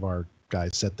 3 of our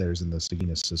guys set theirs in the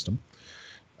Saginas system.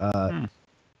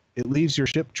 It leaves your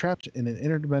ship trapped in an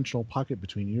interdimensional pocket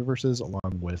between universes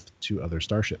along with 2 other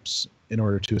starships. In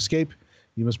order to escape,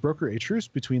 you must broker a truce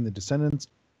between the descendants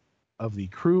of the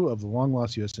crew of the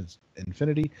long-lost USS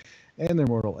Infinity and their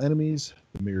mortal enemies,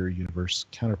 the Mirror Universe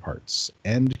counterparts,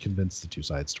 and convince the 2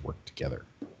 sides to work together.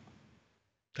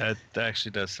 That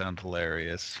actually does sound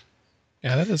hilarious.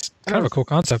 Yeah, that is kind of a cool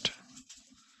concept.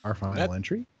 Our final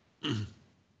entry.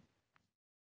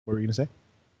 What were you going to say?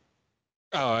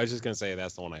 Oh, I was just going to say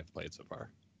that's the one I've played so far.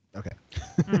 Okay.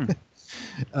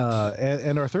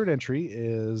 And our third entry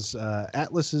is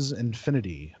Atlas's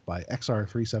Infinity by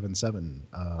XR377,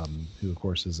 who, of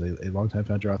course, is a longtime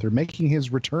Foundry author, making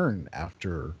his return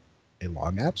after a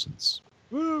long absence.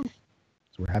 Woo!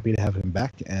 So we're happy to have him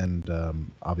back, and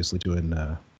obviously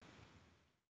doing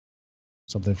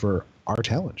something for our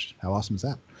challenge. How awesome is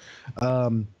that?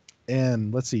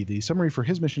 And let's see, the summary for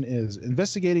his mission is: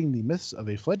 investigating the myths of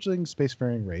a fledgling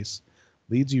spacefaring race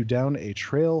leads you down a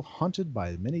trail haunted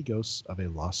by many ghosts of a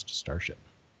lost starship.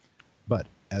 But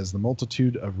as the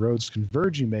multitude of roads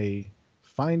converge, you may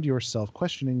find yourself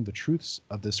questioning the truths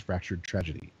of this fractured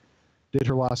tragedy. Did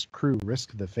her lost crew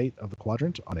risk the fate of the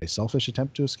quadrant on a selfish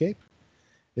attempt to escape?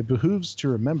 It behooves to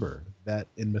remember that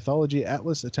in mythology,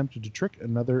 Atlas attempted to trick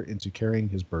another into carrying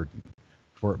his burden,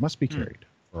 for it must be carried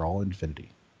for all infinity.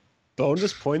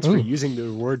 Bonus points for using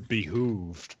the word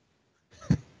behooved.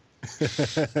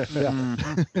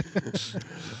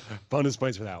 Bonus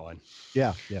points for that one.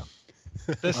 Yeah.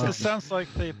 This sounds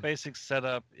like the basic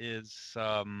setup is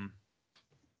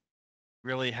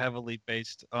really heavily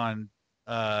based on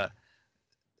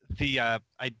the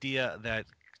idea that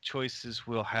choices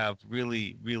will have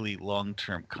really, really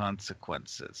long-term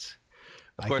consequences.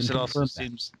 Of course, it also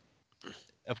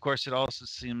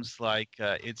seems like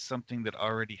it's something that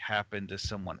already happened to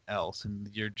someone else, and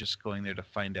you're just going there to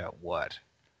find out what.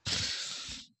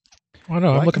 I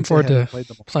know. I'm looking forward to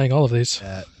playing all of these.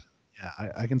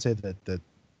 I can say that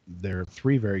there are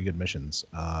 3 very good missions.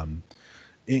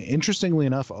 Interestingly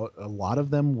enough, a lot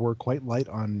of them were quite light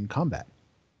on combat.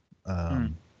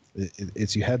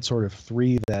 It's you had sort of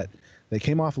 3 that they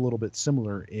came off a little bit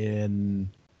similar in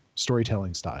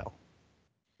storytelling style,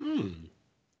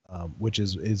 which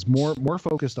is more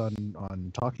focused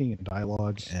on talking and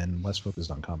dialogue and less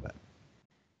focused on combat.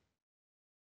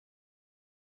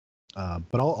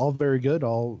 But all very good.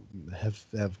 All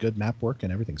have good map work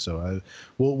and everything. So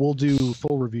we'll do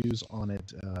full reviews on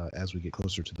it as we get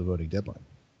closer to the voting deadline.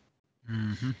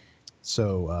 Mm-hmm.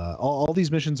 So all these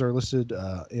missions are listed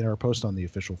in our post on the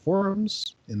official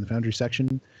forums in the Foundry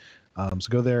section. So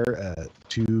go there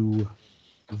to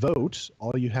vote.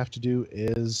 All you have to do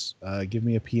is give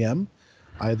me a PM,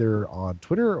 either on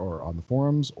Twitter or on the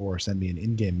forums, or send me an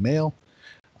in-game mail.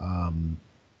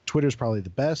 Twitter's probably the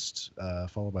best,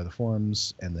 followed by the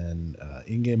forums, and then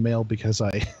in-game mail, because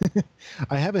I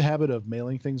I have a habit of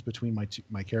mailing things between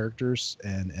my characters,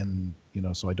 and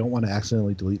so I don't want to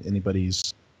accidentally delete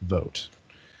anybody's vote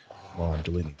while I'm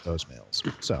deleting those mails.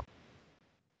 So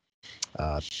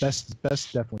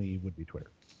best definitely would be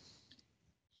Twitter,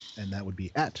 and that would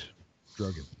be at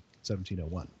Drogyn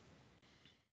 1701.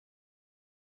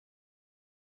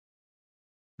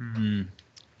 Mm-hmm.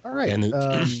 All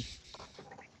right.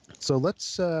 So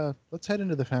let's head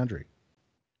into the Foundry,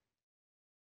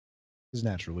 because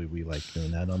naturally we like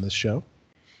doing that on this show.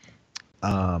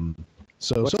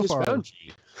 So far,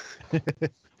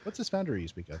 what's this Foundry you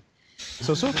speak of?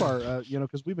 So far,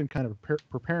 because we've been kind of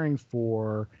preparing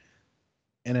for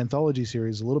an anthology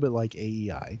series, a little bit like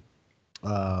AEI.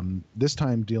 This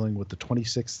time dealing with the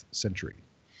 26th century,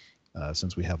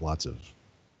 since we have lots of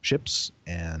ships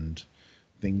and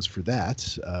things for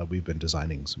that. We've been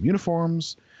designing some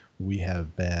uniforms. We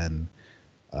have been,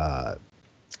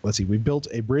 we built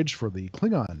a bridge for the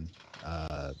Klingon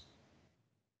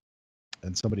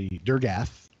and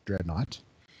Durgath Dreadnought.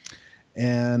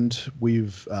 And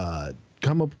we've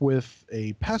come up with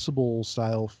a passable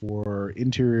style for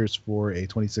interiors for a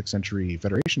 26th century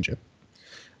Federation ship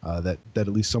that at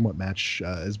least somewhat match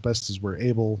as best as we're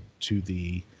able to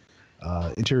the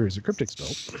interiors that Cryptic's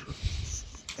built,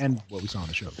 and what we saw on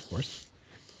the show, of course.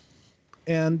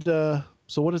 And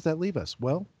so what does that leave us?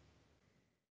 Well,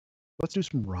 let's do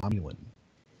some Romulan.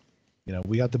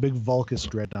 We got the big Vulcus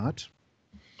Dreadnought.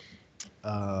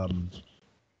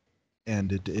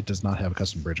 And it does not have a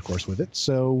custom bridge, of course, with it.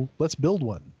 So let's build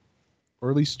one, or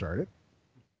at least start it.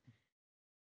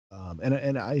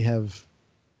 And I have,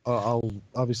 I'll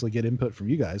obviously get input from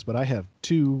you guys, but I have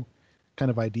 2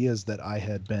 kind of ideas that I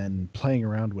had been playing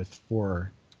around with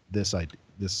for this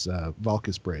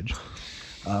Vulcus bridge.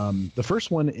 The first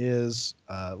one is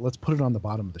let's put it on the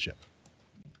bottom of the ship,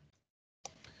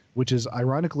 which is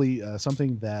ironically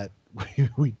something that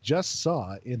we just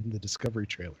saw in the Discovery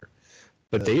trailer.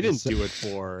 But they didn't do it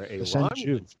for a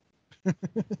Romulan.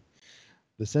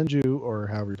 The Senju, or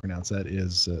however you pronounce that,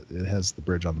 is it has the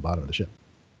bridge on the bottom of the ship.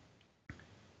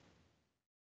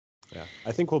 Yeah,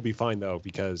 I think we'll be fine though,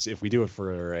 because if we do it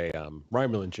for a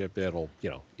Romulan ship, it'll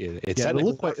it'll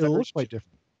look quite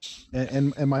different.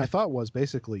 And my thought was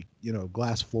basically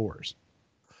glass floors.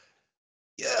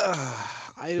 Yeah,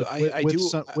 I with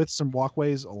do with some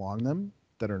walkways along them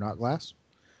that are not glass,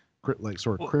 like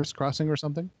sort of crisscrossing or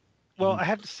something. Well, I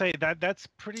have to say that's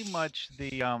pretty much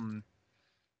the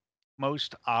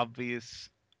most obvious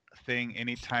thing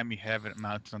anytime you have it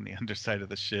mounted on the underside of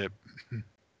the ship.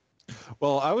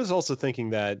 Well, I was also thinking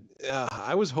that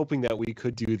I was hoping that we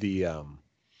could do the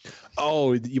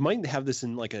oh, you might have this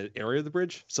in like an area of the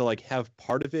bridge, so like have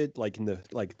part of it like in the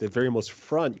very most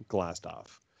front glassed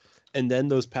off, and then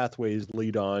those pathways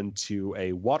lead on to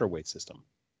a waterway system,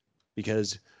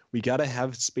 because we got to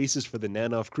have spaces for the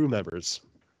Nanoff crew members.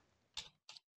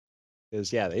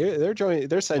 Because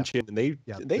they're sentient, and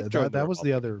that was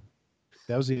the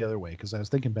other way, because I was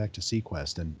thinking back to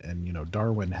Sequest and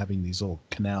Darwin having these little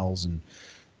canals and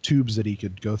tubes that he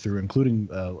could go through, including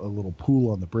a little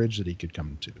pool on the bridge that he could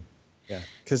come to. Yeah,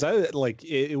 because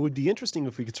it would be interesting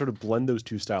if we could sort of blend those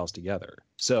two styles together.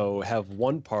 So have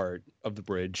one part of the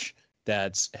bridge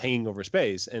that's hanging over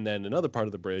space, and then another part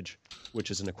of the bridge which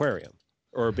is an aquarium,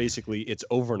 or basically it's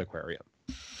over an aquarium.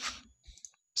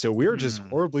 So we're just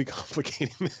horribly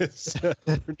complicating this.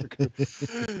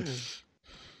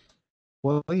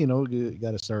 Well, you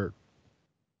got to start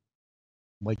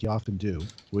like you often do,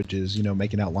 which is,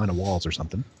 make an outline of walls or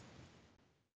something.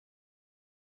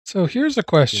 So here's a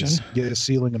question. Get a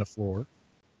ceiling and a floor.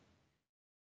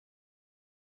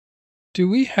 Do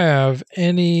we have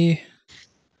any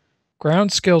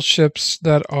ground scale ships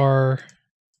that are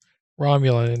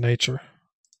Romulan in nature?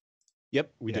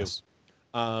 Yep, we do.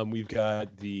 We've got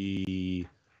the...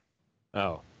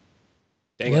 Oh.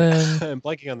 Dang it. I'm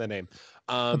blanking on the name.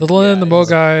 The Lin, the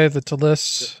Mogai, the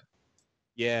Talis.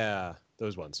 Yeah,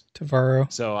 those ones. Tavaro.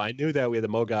 So I knew that we had the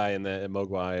Mogai and the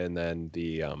Mogwai, and then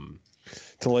the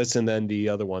Talis, and then the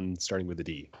other one starting with a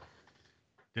D.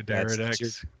 The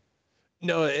Deridex.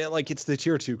 No, it's the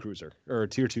tier 2 cruiser, or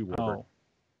tier 2 warbird. Oh.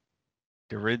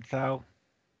 Deridthau?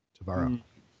 Tavaro.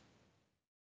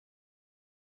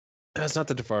 That's not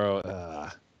the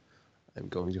Tavaro. I'm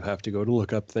going to have to go to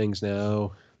look up things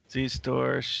now.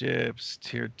 Z-Store ships,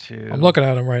 tier 2. I'm looking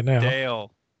at them right now.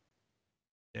 Dale.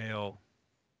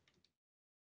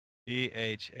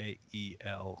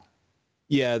 D-H-A-E-L.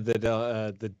 Yeah, the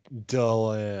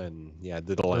Delenn. Yeah,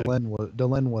 the Delenn.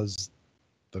 Delenn was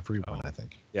the free one, I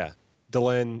think. Yeah.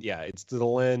 Delenn, yeah, it's the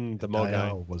Delenn, the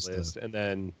Mogai was list, and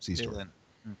then Z-Store.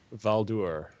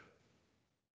 Valdur.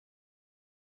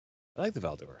 I like the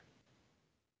Valdur.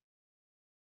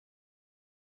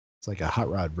 It's like a hot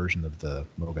rod version of the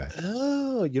Mogai.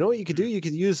 Oh, you know what you could do? You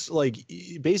could use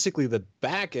basically the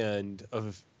back end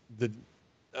of the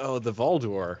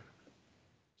Valdur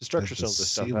to structure some of this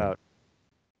stuff out.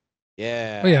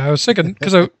 Yeah. Oh yeah, I was thinking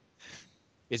because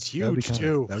it's huge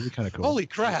too. That would be kind of cool. Holy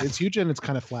crap! It's huge and it's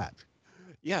kind of flat.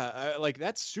 Yeah,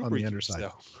 that's super on the huge, underside.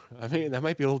 though. I mean, that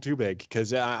might be a little too big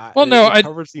because it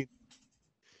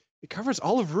covers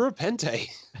all of Ruapente.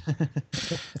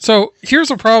 So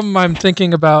here's a problem I'm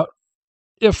thinking about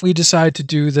if we decide to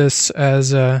do this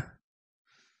as have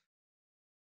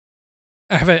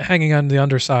it hanging on the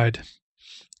underside,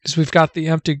 because we've got the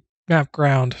empty map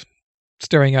ground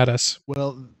staring at us.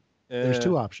 Well, there's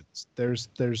two options. There's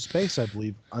space, I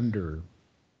believe, under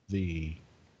the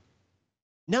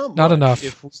not enough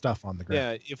stuff on the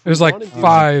ground. Yeah, if there's like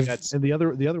 5 and the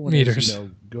other one meters. Is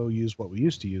go use what we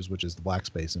used to use, which is the black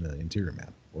space in an interior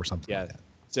map or something like that.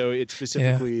 So it's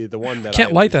specifically the one that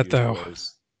can't light that though.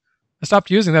 I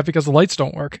stopped using that because the lights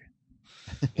don't work.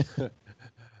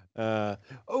 I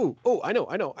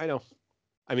know.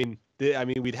 I mean,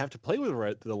 we'd have to play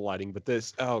with the lighting, but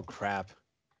this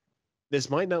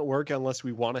might not work unless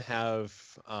we want to have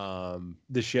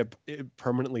the ship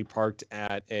permanently parked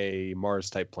at a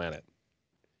Mars-type planet.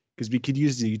 Because we could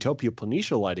use the Utopia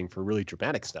Planitia lighting for really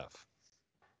dramatic stuff.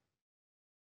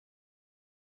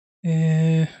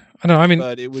 I know. I mean,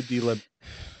 but it would be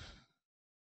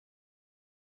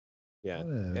yeah.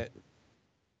 That.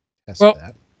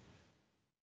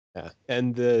 Yeah,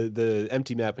 and the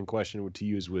empty map in question to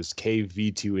use was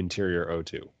KV2 Interior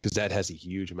O2 because that has a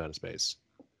huge amount of space.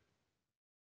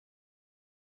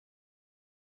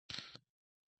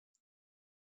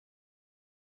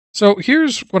 So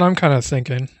here's what I'm kind of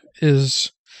thinking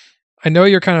is, I know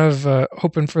you're kind of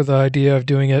hoping for the idea of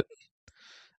doing it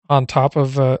on top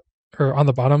of or on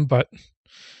the bottom, but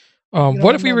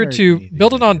what if we were to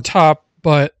build it on top,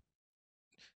 but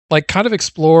like kind of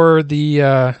explore the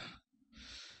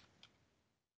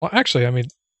well, actually, I mean,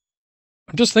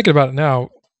 I'm just thinking about it now.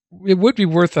 It would be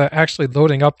worth actually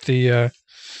loading up the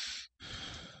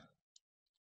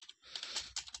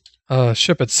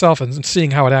ship itself and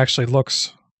seeing how it actually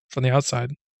looks from the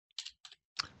outside.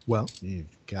 Well, we've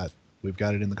got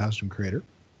it in the costume creator.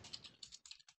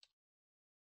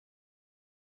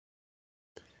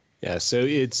 Yeah, so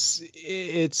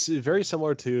it's very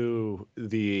similar to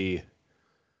the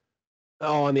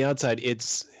on the outside.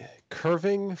 It's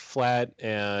curving, flat,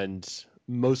 and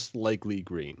most likely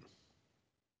green.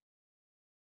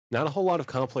 Not a whole lot of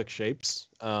complex shapes,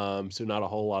 so not a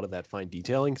whole lot of that fine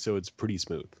detailing. So it's pretty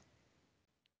smooth.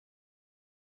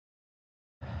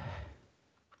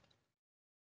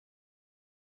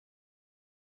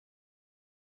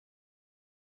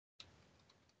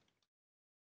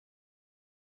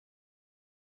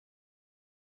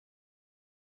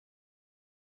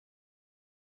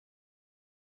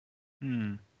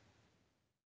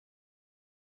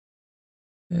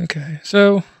 Okay,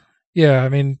 so yeah, I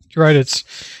mean, you're right. It's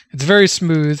very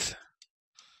smooth.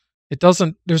 It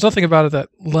doesn't. There's nothing about it that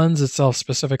lends itself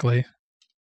specifically.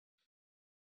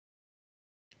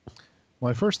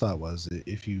 My first thought was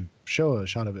if you show a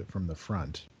shot of it from the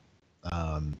front,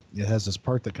 it has this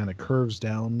part that kind of curves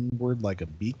downward like a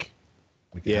beak,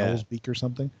 like an owl's beak or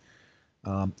something.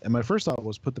 And my first thought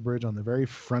was put the bridge on the very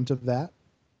front of that,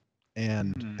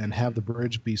 and have the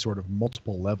bridge be sort of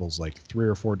multiple levels, like 3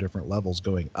 or 4 different levels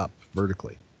going up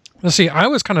vertically. Well, see, I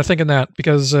was kind of thinking that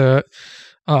because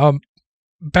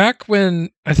back when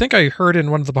I think I heard in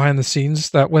one of the behind the scenes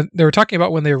that when they were talking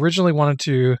about when they originally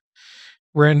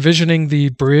were envisioning the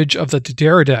bridge of the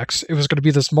Pterodactyls, it was going to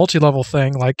be this multi-level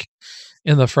thing, like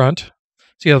in the front.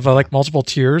 So you have like multiple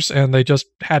tiers, and they just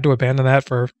had to abandon that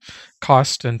for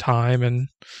cost and time. And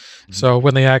so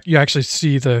when you actually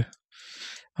see the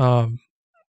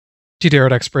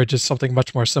Pterodactyls bridge is something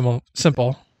much more simple.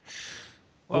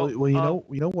 Well, you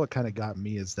know what kind of got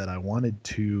me is that I wanted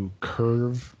to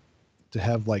curve, to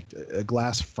have like a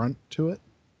glass front to it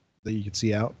that you could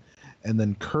see out, and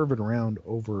then curve it around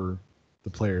over the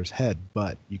player's head.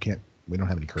 But you can't. We don't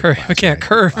have any curve. We can't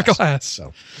curve glass,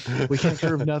 so we can't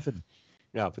curve nothing.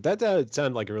 Yeah, but that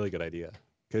sounded like a really good idea,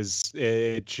 because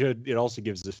it also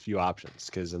gives us a few options,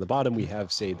 because in the bottom we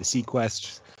have, say, the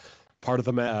Sequest part of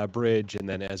the bridge, and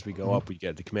then as we go up we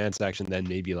get the command section, then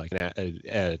maybe like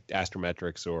an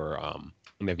astrometrics or a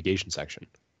navigation section.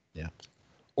 Yeah.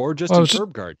 Or just a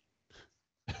curb guard.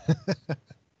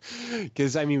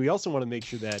 Because I mean, we also want to make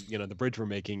sure that the bridge we're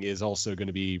making is also going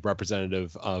to be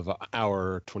representative of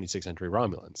our 26th century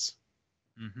Romulans.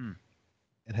 And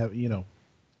have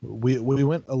we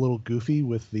went a little goofy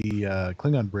with the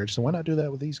Klingon bridge, so why not do that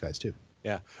with these guys too?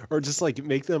 Yeah, or just like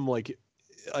make them like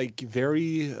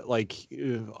very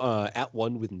at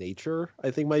one with nature.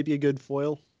 I think might be a good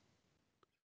foil.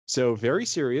 So very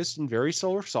serious and very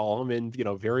solemn, and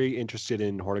very interested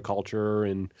in horticulture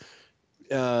and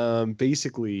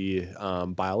basically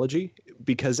biology,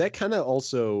 because that kind of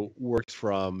also works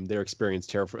from their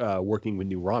experience working with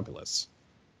New Romulus.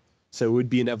 So it would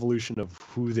be an evolution of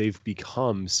who they've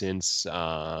become since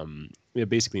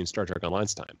basically in Star Trek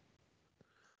Online's time.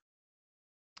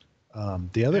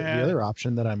 The other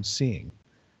option that I'm seeing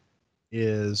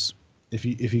is if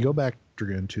you go back,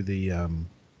 Drogyn, to the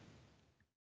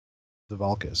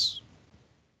Valkis,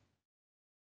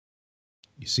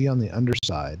 you see on the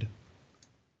underside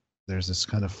there's this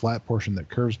kind of flat portion that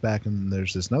curves back, and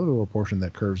there's this another little portion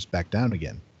that curves back down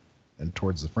again and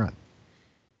towards the front.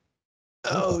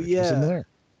 Oh yeah. In there.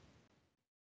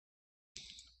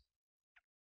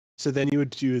 So then you would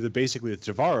do basically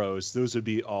the Tavaros. Those would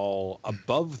be all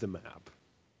above the map.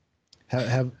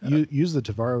 Have you use the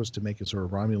Tavaros to make a sort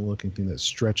of Romulan-looking thing that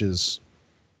stretches.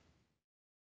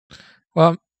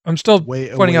 Well, I'm still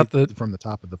pointing out that from the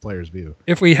top of the player's view,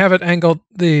 if we have it angled,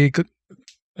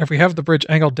 if we have the bridge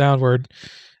angled downward,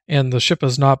 and the ship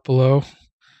is not below,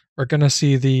 we're going to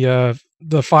see the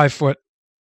 5-foot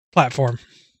platform.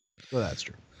 Well, that's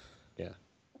true.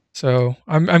 So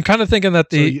I'm kind of thinking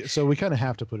that so we kind of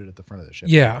have to put it at the front of the ship.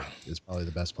 Yeah, is probably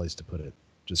the best place to put it.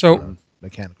 Just so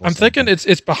mechanical. I'm thinking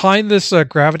it's behind this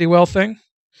gravity well thing.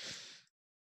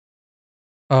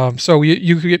 So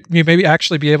you maybe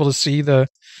actually be able to see the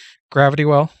gravity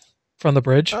well from the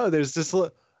bridge. Oh, there's this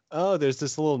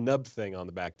little nub thing on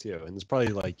the back too, and it's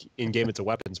probably like in game it's a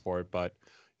weapons port, but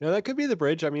that could be the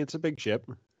bridge. I mean, it's a big ship.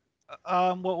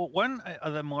 Well, one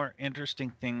of the more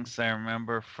interesting things I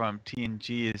remember from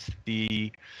TNG is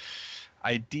the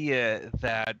idea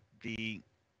that the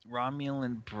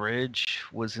Romulan bridge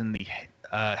was in the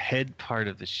head part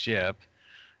of the ship,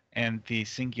 and the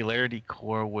Singularity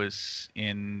Core was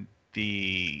in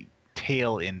the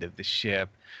tail end of the ship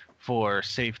for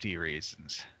safety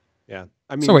reasons. Yeah,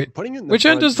 I mean, so wait, putting it in the which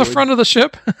end is the front of the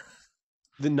ship?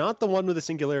 Not the one with the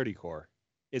Singularity Core.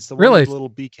 It's the one really? with the little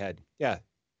beak head. Yeah.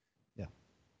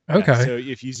 Okay. So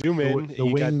if you zoom in,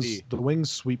 the wings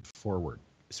sweep forward.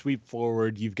 sweep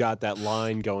forward, you've got that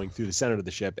line going through the center of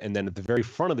the ship, and then at the very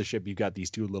front of the ship, you've got these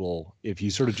two little. If you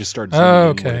sort of just start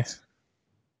zooming in when it's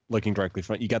looking directly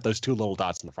front, you got those two little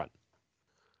dots in the front.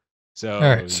 So, all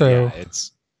right, so yeah,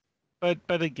 it's.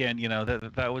 But again,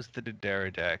 that was the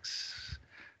Deridex.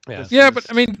 Yeah, yeah, but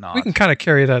I mean, we can kind of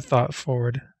carry that thought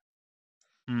forward.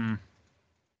 Hmm.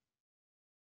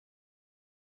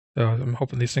 So I'm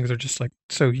hoping these things are just like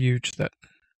so huge that.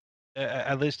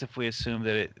 At least if we assume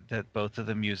that both of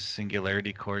them use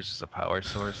singularity cores as a power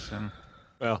source, and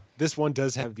well, this one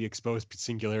does have the exposed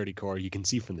singularity core you can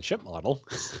see from the ship model.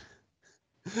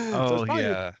 Oh,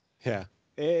 yeah,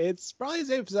 it's probably a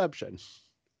safe assumption,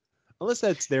 unless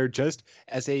that's there just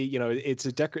as a it's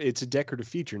a decorative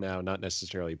feature now, not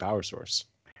necessarily a power source.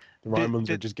 The Romulans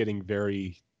are just getting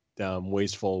very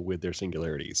wasteful with their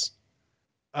singularities.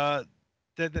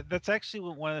 That's actually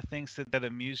one of the things that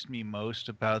amused me most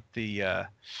about the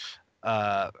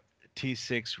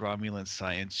T6 Romulan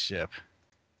science ship.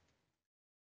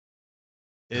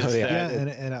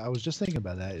 And I was just thinking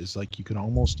about that. Is like you can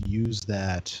almost use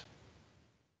that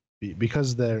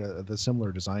because the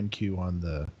similar design queue on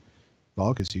the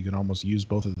Vulcus. You can almost use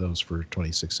both of those for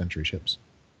 26th century ships.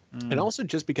 And also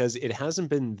just because it hasn't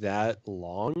been that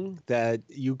long that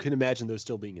you can imagine those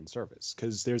still being in service,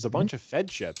 because there's a bunch of Fed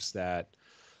ships that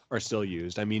are still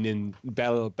used. I mean, in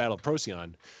Battle of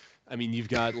Procyon, I mean, you've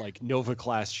got like Nova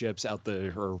class ships out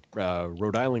or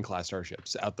Rhode Island class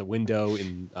starships out the window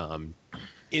in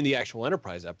the actual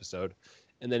Enterprise episode.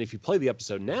 And then if you play the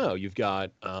episode now, you've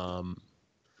got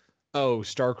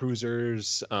Star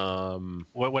Cruisers,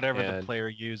 whatever the player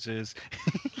uses.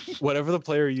 Whatever the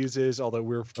player uses, although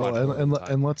we're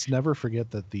and let's never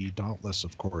forget that the Dauntless,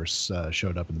 of course,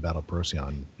 showed up in the Battle of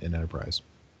Procyon in Enterprise.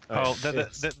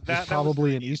 That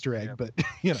probably an Easter egg, but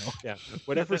yeah,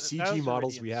 whatever CG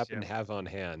models we happen to have on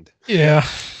hand. Yeah,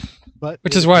 but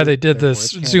which is why they did this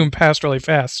zoom past really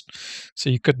fast, so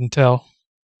you couldn't tell.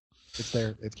 It's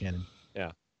there. It's canon.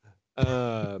 Yeah.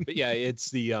 But yeah,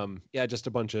 it's the just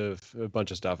a bunch of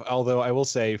stuff. Although I will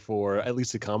say, for at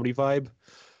least the comedy vibe,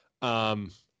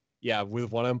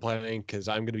 with what I'm planning, because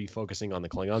I'm going to be focusing on the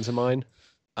Klingons in mine,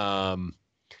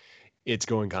 it's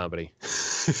going comedy.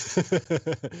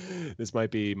 This might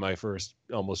be my first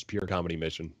almost pure comedy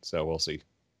mission, so we'll see.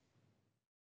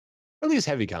 Or at least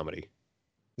heavy comedy,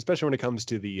 especially when it comes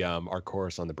to the our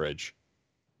chorus on the bridge.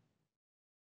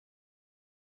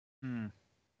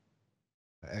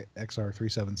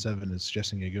 XR377 is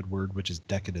suggesting a good word, which is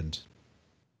decadent.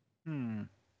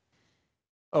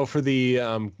 Oh, for the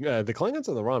Klingons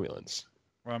or the Romulans?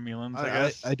 Romulans, I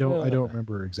guess. I don't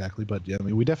remember exactly, but yeah, I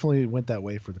mean, we definitely went that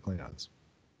way for the Klingons.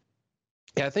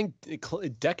 Yeah, I think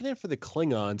decadent for the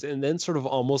Klingons, and then sort of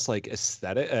almost like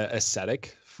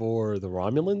ascetic for the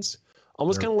Romulans.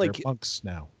 Almost kind of like monks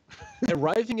now.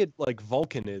 Arriving at like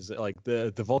Vulcan is like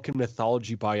the Vulcan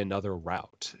mythology by another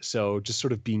route. So just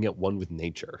sort of being at one with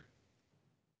nature.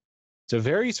 So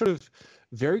very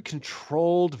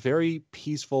controlled, very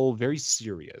peaceful, very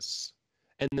serious.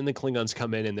 And then the Klingons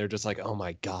come in and they're just like, oh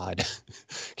my God,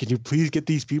 can you please get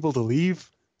these people to leave?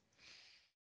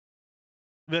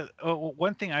 The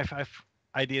one thing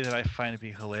idea that I find to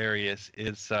be hilarious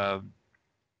is the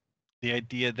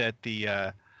idea that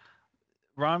the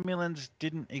Romulans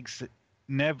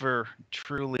never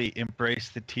truly embrace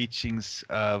the teachings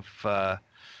of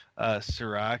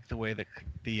Serac the way that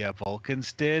the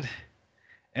Vulcans did,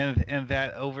 and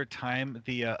that over time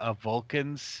the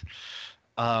Vulcans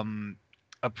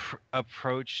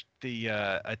approached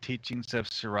the teachings of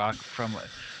Serac from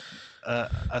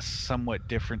a somewhat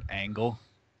different angle.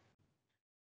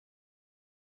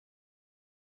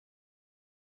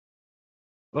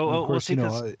 Well, of course,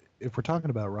 if we're talking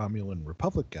about Romulan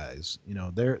Republic guys,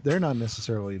 they're not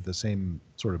necessarily the same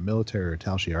sort of military or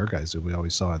Tal Shiar guys that we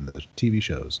always saw in the TV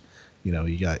shows.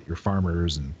 You got your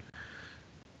farmers and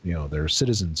they're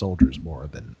citizen soldiers more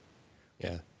than.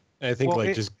 Yeah, I think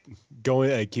just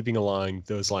going keeping along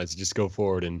those lines, just go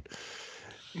forward and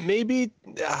maybe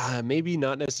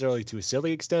not necessarily to a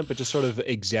silly extent, but just sort of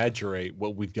exaggerate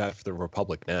what we've got for the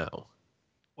Republic now.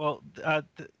 Well,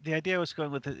 the idea I was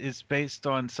going with is based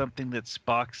on something that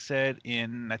Spock said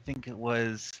in, I think it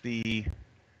was the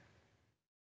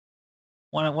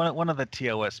one of the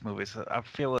TOS movies. I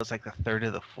feel it was like the third or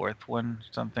the fourth one,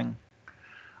 something.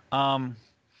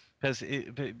 Because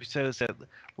it says that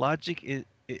logic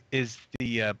is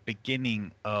the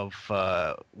beginning of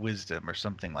wisdom or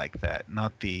something like that,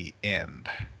 not the end.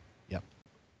 Yep.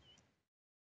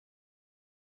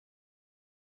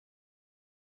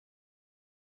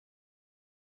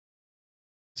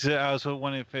 So I was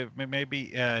wondering if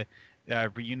maybe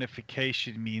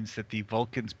reunification means that the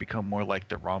Vulcans become more like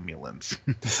the Romulans.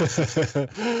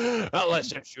 Well, let's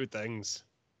just shoot things.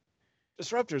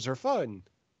 Disruptors are fun.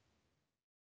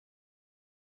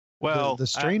 Well, the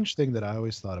strange thing that I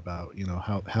always thought about,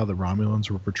 how the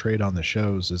Romulans were portrayed on the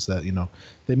shows is that,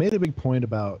 they made a big point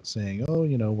about saying, oh,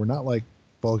 we're not like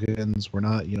Vulcans, we're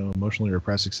not, emotionally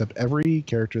repressed, except every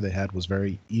character they had was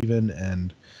very even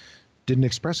and didn't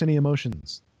express any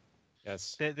emotions.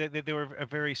 Yes. They were a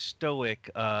very stoic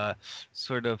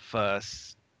sort of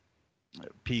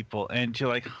people, and you're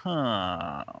like,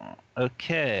 huh,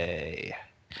 okay.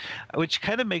 Which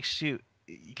kind of makes you,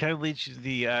 kind of leads you to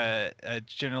the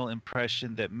general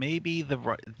impression that maybe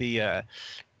the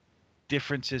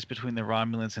differences between the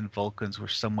Romulans and Vulcans were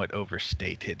somewhat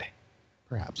overstated.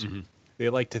 Perhaps. Mm-hmm. They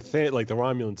like to think, like the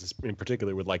Romulans in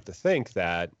particular would like to think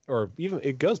that, or even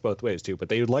it goes both ways too, but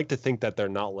they would like to think that they're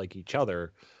not like each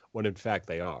other when in fact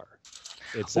they are.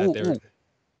 It's that they're...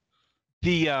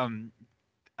 The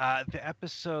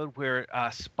episode where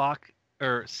Spock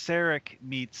or Sarek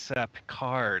meets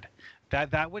Picard,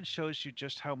 that one shows you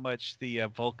just how much the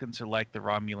Vulcans are like the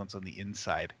Romulans on the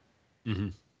inside. Mm-hmm.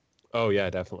 Oh yeah,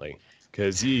 definitely,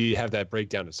 because you have that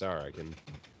breakdown to Sarek. And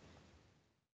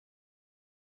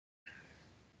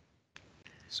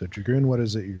so Dragoon, what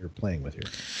is it you're playing with here?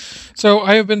 So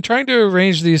I have been trying to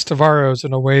arrange these Tavaros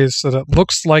in a way so that it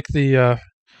looks like that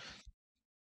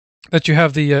you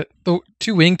have the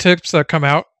two wingtips that come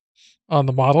out on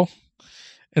the model,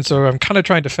 and so I'm kind of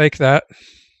trying to fake that.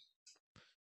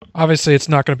 Obviously, it's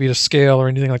not going to be to scale or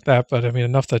anything like that, but I mean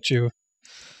enough that you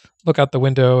look out the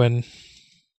window and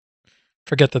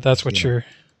forget that that's what you're...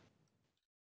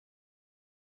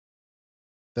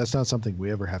 That's not something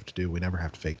we ever have to do. We never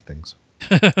have to fake things.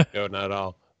 No, not at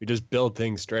all. We just build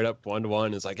things straight up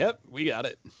 1-to-1. It's like, yep, we got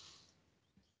it.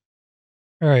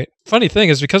 All right. Funny thing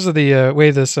is, because of the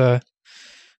way this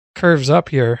curves up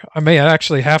here, I may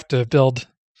actually have to build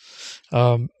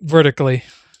vertically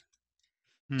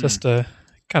just to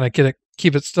kind of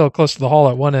keep it still close to the hull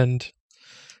at one end,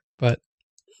 but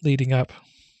leading up.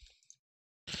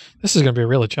 This is going to be a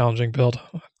really challenging build.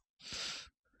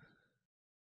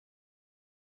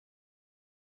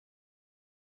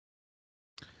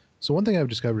 So one thing I've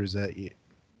discovered is that,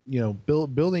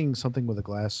 building something with a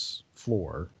glass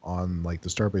floor on like the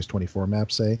Starbase 24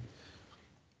 map, say,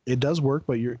 it does work,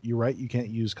 but you're right. You can't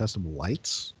use custom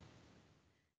lights,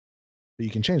 but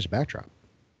you can change the backdrop.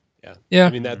 Yeah. I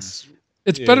mean, it's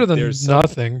better than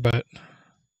nothing, but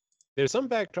there's some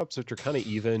backdrops which are kind of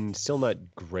even, still not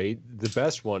great. The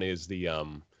best one is the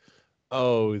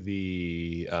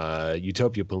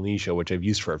Utopia Planitia, which I've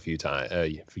used for a few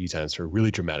times for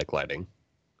really dramatic lighting.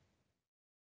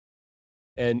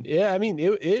 And yeah, I mean,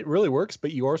 it really works,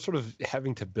 but you are sort of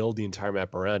having to build the entire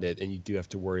map around it, and you do have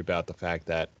to worry about the fact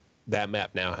that that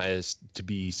map now has to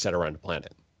be set around a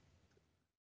planet.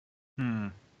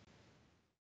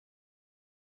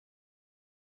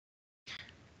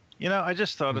 I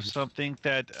just thought of something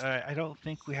that I don't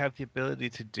think we have the ability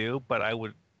to do, but I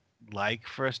would like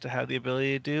for us to have the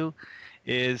ability to do,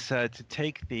 is to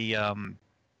take the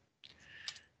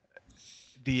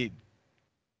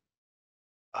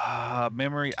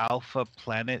Memory Alpha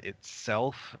planet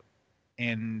itself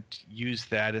and use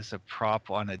that as a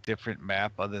prop on a different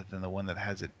map other than the one that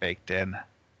has it baked in.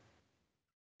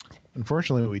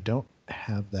 Unfortunately, we don't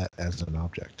have that as an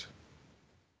object.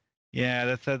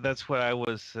 Yeah, that's what I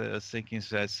was thinking.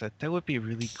 So I said that would be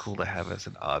really cool to have as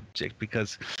an object,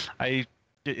 because it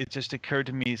just occurred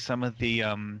to me some of the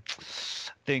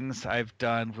things I've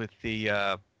done with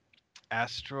the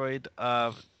asteroid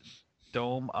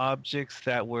dome objects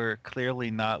that were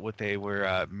clearly not what they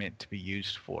were meant to be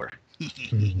used for.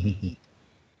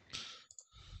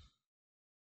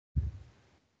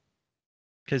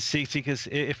 Because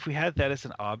if we had that as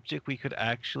an object, we could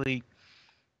actually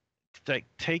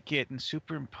take it and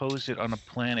superimpose it on a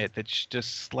planet that's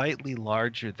just slightly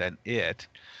larger than it.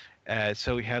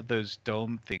 So we have those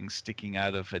dome things sticking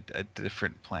out of a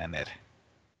different planet.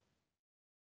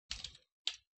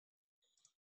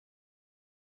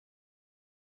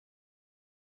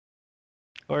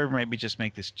 Or maybe just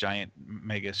make this giant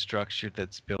mega structure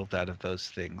that's built out of those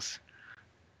things.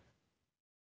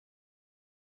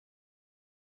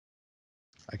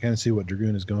 I kind of see what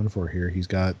Dragoon is going for here. He's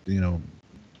got,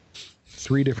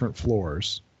 3 different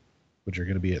floors, which are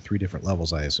going to be at 3 different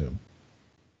levels, I assume.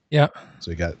 Yeah.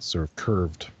 So you got sort of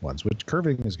curved ones, which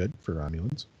curving is good for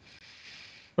Romulans.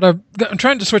 But I'm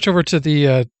trying to switch over to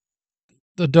the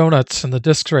donuts and the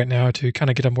discs right now to kind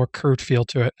of get a more curved feel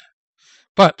to it.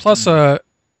 But plus,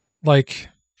 like,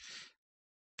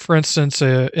 for instance,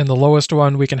 in the lowest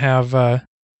one, we can have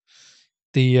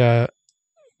the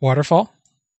waterfall,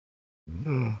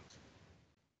 or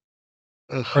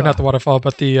not the waterfall,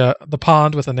 but the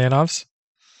pond with the nanovs.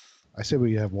 I say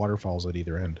we have waterfalls at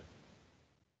either end.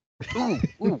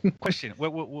 Ooh, question.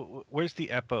 Where's the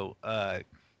Epo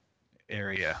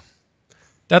area?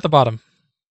 At the bottom.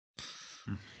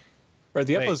 Right,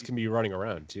 the Epos can be running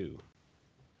around too.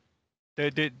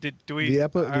 Do we? The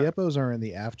Epos are in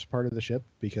the aft part of the ship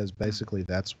because basically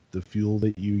that's the fuel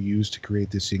that you use to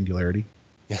create the singularity.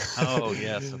 Oh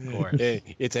yes, of course.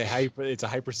 It's a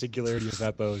hyper singularity of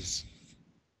Epos.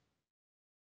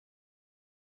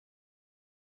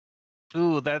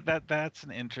 Ooh, that's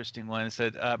an interesting one. It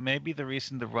said maybe the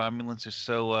reason the Romulans are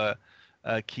so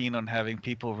keen on having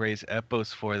people raise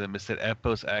Epos for them is that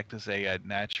Epos act as a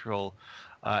natural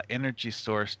energy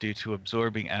source due to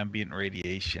absorbing ambient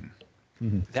radiation.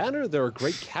 That or they're a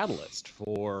great catalyst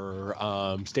for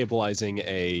stabilizing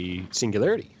a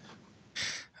singularity.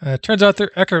 Turns out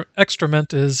their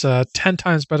excrement is 10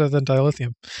 times better than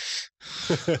dilithium.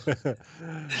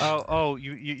 Oh,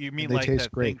 you mean like that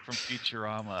thing from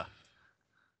Futurama?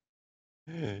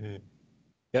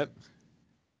 Yep.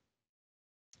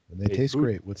 And they taste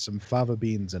great with some fava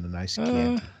beans and a nice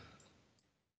Chianti.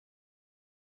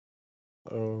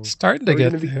 Starting to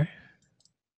get there.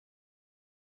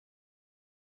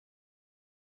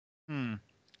 You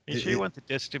sure you want the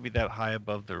disc to be that high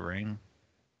above the ring?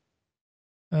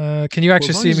 Can you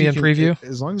actually see me in preview?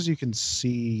 As long as you can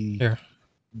see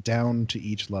down to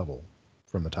each level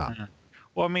from the top.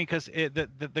 Well, I mean, because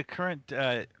the current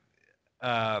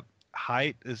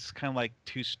height is kind of like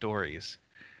 2 stories.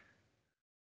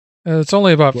 It's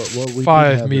only about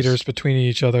 5 meters between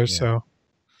each other, so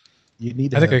you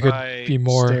need to I think it could be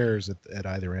more stairs at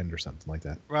either end or something like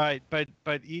that. Right, but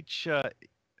each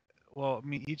well, I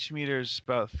mean, each meter is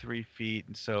about 3 feet,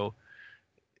 and so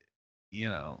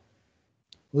Well,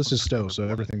 this is Stowe, so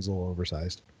everything's a little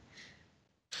oversized.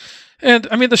 And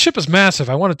I mean, the ship is massive.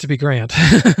 I want it to be grand.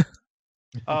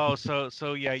 Oh,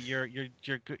 so yeah, you're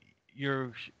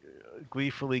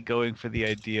gleefully going for the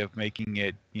idea of making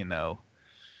it,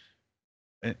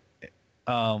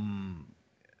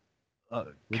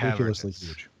 ridiculously cavernous.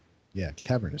 huge. Yeah,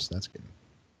 cavernous. That's good.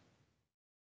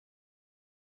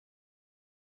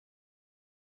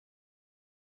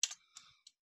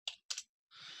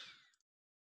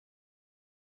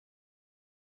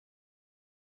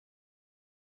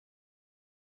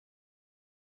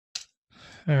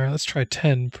 All right, let's try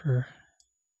 10 per.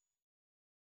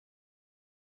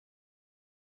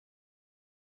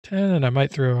 10, and I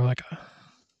might throw like a.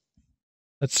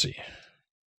 Let's see.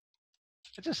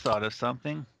 I just thought of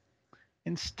something.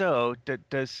 In Stowe,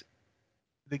 does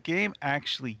the game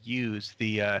actually use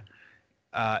the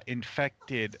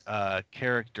infected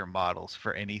character models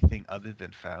for anything other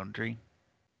than Foundry?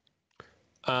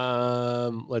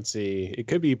 Let's see. It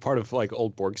could be part of like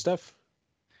old Borg stuff.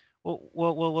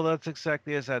 Well, that's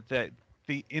exactly as that.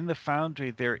 In the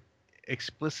Foundry, they're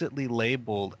explicitly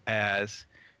labeled as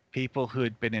people who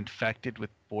had been infected with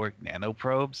Borg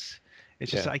nanoprobes.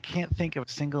 It's just I can't think of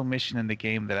a single mission in the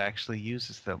game that actually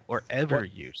uses them or ever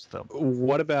used them.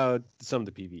 What about some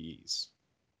of the PvEs?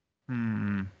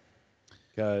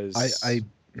 Because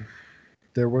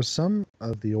there was some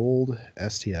of the old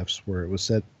STFs where it was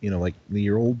set, like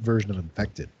your old version of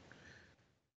Infected.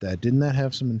 Didn't that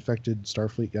have some infected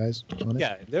Starfleet guys on it?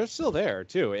 Yeah, they're still there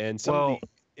too, and some of the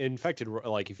infected,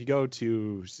 like if you go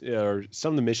to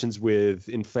some of the missions with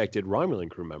infected Romulan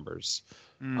crew members,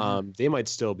 they might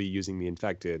still be using the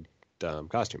infected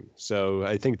costume. So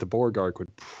I think the Borg arc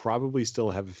would probably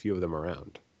still have a few of them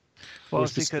around. Well,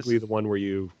 specifically the one where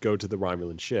you go to the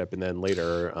Romulan ship, and then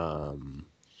later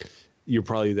you're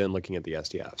probably then looking at the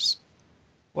STFs.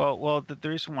 Well, the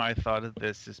reason why I thought of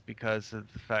this is because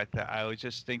of the fact that I was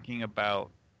just thinking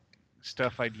about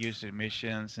stuff I'd used in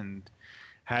missions and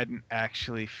hadn't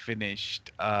actually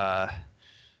finished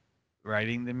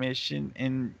writing the mission.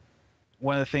 And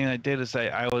one of the things I did is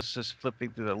I was just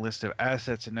flipping through the list of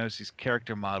assets and noticed these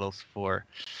character models for,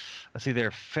 let's see,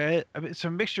 they're Fed. I mean, it's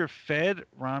a mixture of Fed,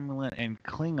 Romulan, and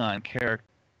Klingon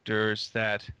characters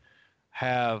that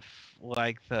have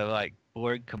like the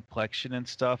Borg complexion and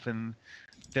stuff, and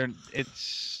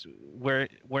it's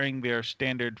wearing their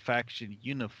standard faction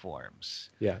uniforms.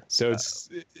 Yeah, so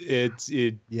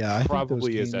it I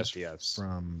probably think is those STFs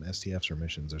from STFs or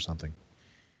missions or something.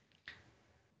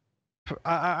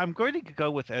 I'm going to go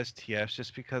with STFs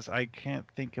just because I can't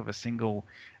think of a single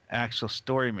actual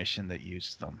story mission that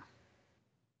used them.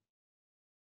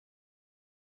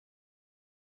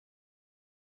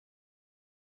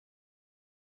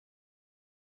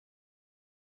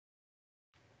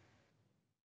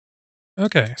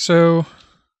 Okay, so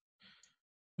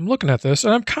I'm looking at this,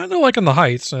 and I'm kind of liking the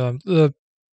heights. The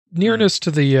nearness to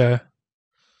the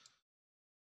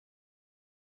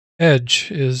edge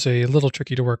is a little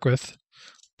tricky to work with,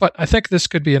 but I think this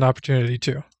could be an opportunity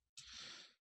too.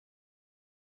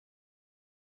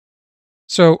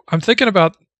 So I'm thinking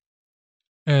about,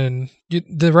 and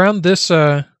around this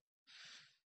edge,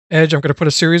 I'm going to put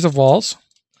a series of walls.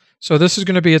 So this is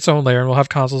going to be its own layer, and we'll have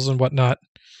consoles and whatnot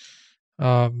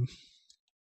running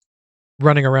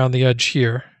around the edge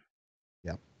here.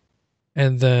 Yeah.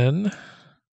 And then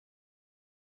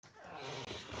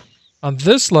on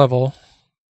this level,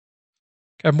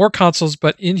 I have more consoles,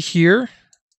 but in here,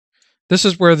 this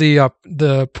is where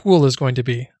the pool is going to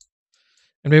be.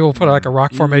 And maybe we'll put like a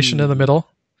rock formation in the middle.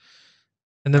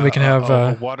 And then we can have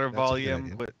a water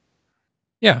volume.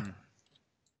 Yeah.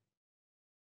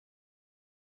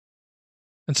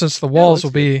 And since the walls will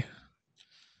be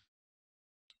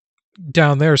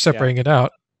down there separating it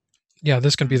out,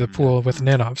 this can be the pool with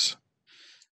nanovs.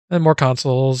 And more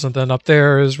consoles, and then up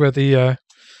there is where the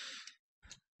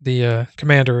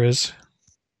commander is.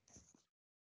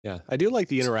 Yeah, I do like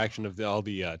the interaction of all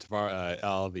the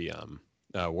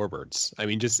warbirds. I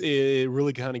mean, just it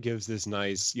really kind of gives this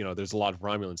nice, there's a lot of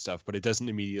Romulan stuff, but it doesn't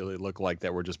immediately look like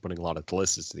that we're just putting a lot of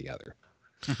Talistas together.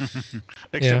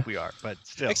 Except we are, but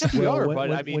still. Except we are,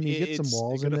 but I mean, when you get some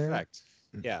walls in there,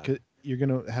 you're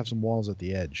gonna have some walls at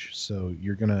the edge, so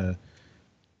you're gonna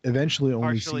eventually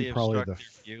only see probably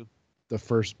the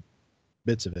first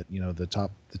bits of it. The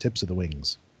tips of the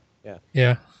wings. Yeah.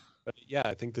 Yeah. But yeah,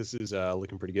 I think this is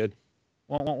looking pretty good.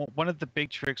 Well, one of the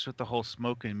big tricks with the whole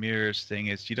smoke and mirrors thing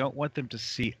is you don't want them to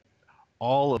see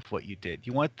all of what you did.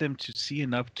 You want them to see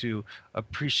enough to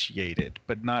appreciate it,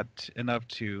 but not enough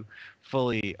to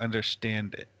fully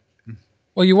understand it.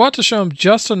 Well, you want to show them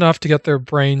just enough to get their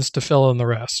brains to fill in the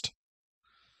rest.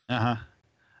 Set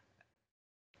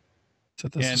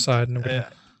this aside. And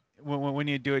when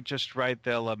you do it just right,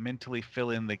 they'll mentally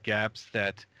fill in the gaps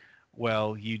that,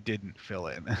 you didn't fill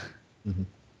in. Mm-hmm.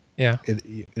 Yeah.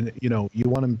 You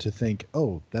want them to think,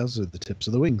 oh, those are the tips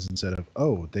of the wings, instead of,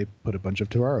 oh, they put a bunch of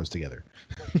Tavaros together.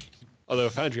 Although a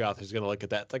Foundry author is going to look at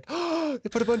that like, oh, they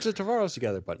put a bunch of Tavaros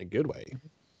together, but in a good way.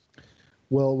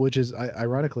 Well, which is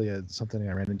ironically something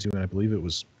I ran into, and I believe it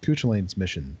was Cuchulain's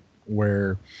mission,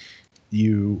 where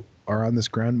you are on this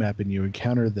ground map and you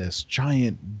encounter this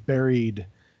giant buried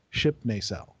ship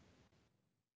nacelle,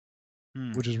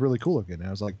 which is really cool looking. And I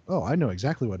was like, oh, I know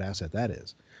exactly what asset that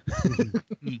is.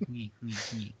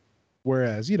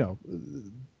 Whereas,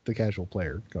 the casual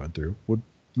player going through would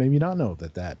maybe not know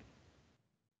that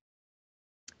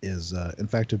is, in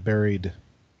fact, a buried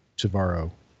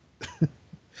Tavaro.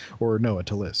 Or no, a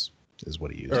Talis is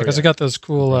what he used. Because I got those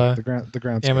cool the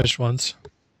ground damaged ones.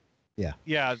 Yeah.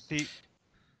 Yeah,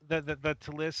 the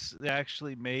Talis, they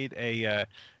actually made a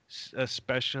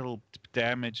special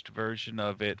damaged version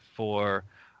of it for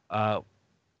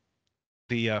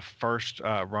the first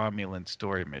Romulan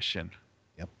story mission.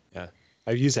 Yep. Yeah.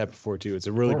 I've used that before too. It's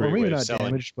a really great way of selling. Not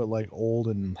damaged, but like old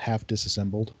and half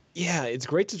disassembled. Yeah, it's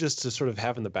great to sort of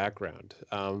have in the background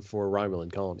for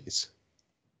Romulan colonies.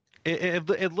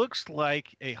 It looks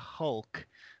like a Hulk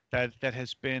that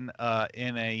has been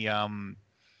in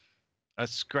a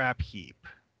scrap heap.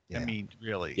 Yeah. I mean,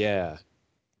 really. Yeah.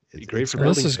 It's great for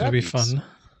this is going to be fun.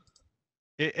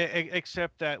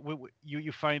 Except that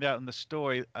you find out in the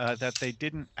story that they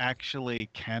didn't actually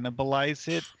cannibalize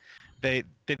it. They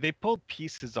pulled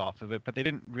pieces off of it, but they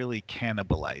didn't really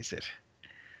cannibalize it.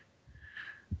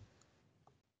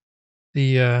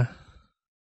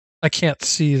 I can't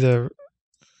see the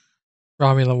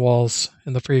Romulan walls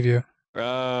in the preview.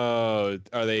 Oh,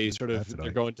 are they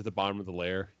they're going to the bottom of the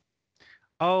layer?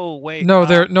 Oh wait. No,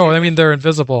 they're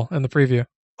invisible in the preview.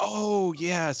 Oh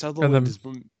yeah, Sutherland's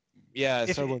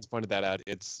pointed that out.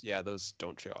 Those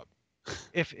don't show up.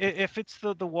 If it's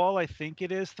the wall, I think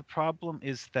it is. The problem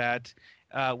is that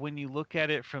when you look at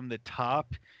it from the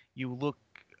top,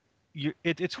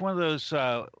 it's one of those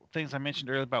things I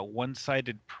mentioned earlier about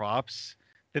one-sided props.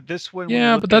 That this one,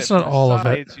 but that's not all of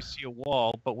it. You see a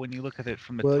wall, but when you look at it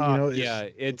from the top,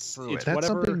 it's that's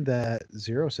something that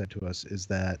Zero said to us. Is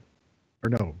that, or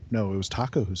no, it was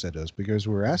Taco who said to us, because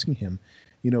we were asking him,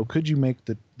 could you make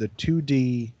the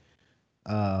 2D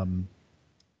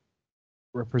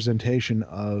representation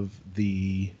of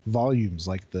the volumes,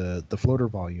 like the floater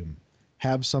volume,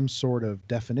 have some sort of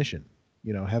definition,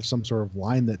 have some sort of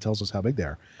line that tells us how big they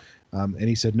are. And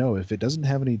he said, no, if it doesn't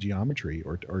have any geometry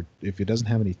or if it doesn't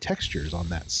have any textures on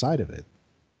that side of it,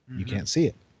 you can't see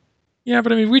it. Yeah,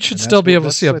 but I mean, we should still be able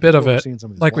to see a bit of it,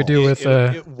 like we do with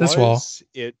this wall.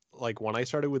 It like when I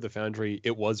started with the Foundry,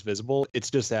 it was visible. It's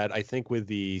just that I think with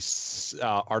the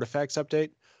artifacts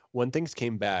update, when things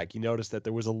came back, you noticed that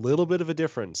there was a little bit of a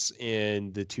difference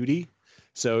in the 2D.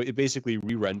 So it basically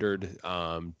re-rendered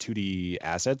 2D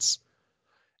assets.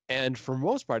 And for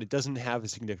most part, it doesn't have a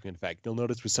significant effect. You'll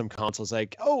notice with some consoles,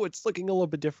 like, oh, it's looking a little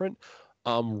bit different.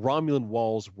 Romulan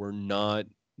walls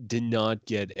did not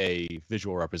get a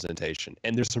visual representation.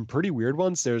 And there's some pretty weird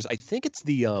ones. I think it's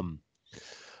the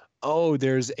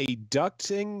there's a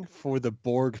ducting for the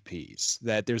Borg piece,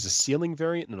 that there's a ceiling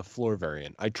variant and a floor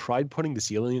variant. I tried putting the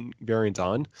ceiling variant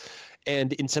on,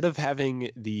 and instead of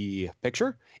having the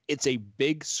picture, it's a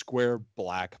big square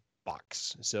black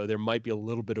box. So there might be a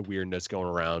little bit of weirdness going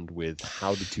around with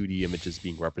how the 2D image is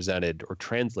being represented or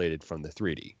translated from the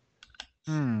 3D.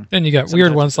 Then you got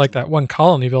weird ones like that one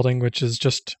colony building, which is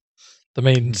just the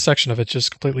main section of it,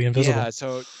 just completely invisible. Yeah,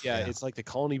 so it's like the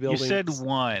colony building. You said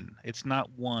one. It's not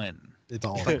one. It's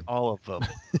all like all of them.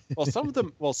 Well,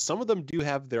 some of them do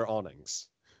have their awnings.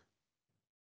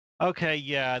 Okay,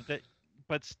 yeah,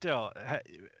 but still,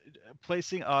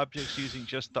 placing objects using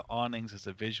just the awnings as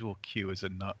a visual cue is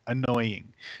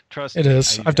annoying. Trust me. It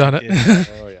is. I've done it.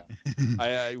 Oh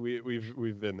yeah,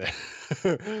 we've been there.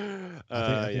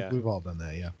 I think we've all done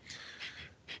that. Yeah.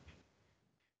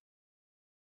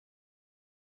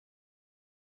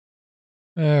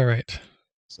 All right.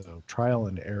 So trial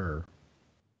and error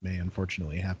may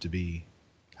unfortunately have to be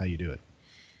how you do it.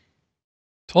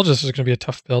 Told you this was going to be a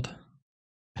tough build.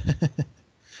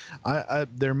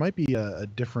 There might be a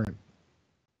different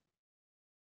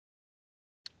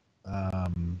I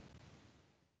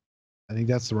think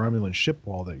that's the Romulan ship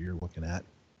wall that you're looking at.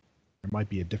 There might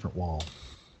be a different wall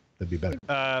that'd be better.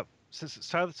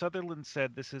 Sutherland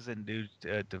said this is a new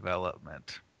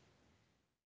development.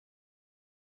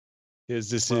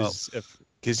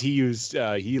 Because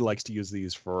he likes to use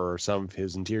these for some of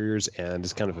his interiors, and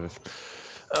it's kind of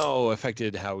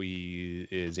affected how he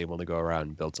is able to go around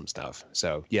and build some stuff.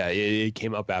 So yeah, it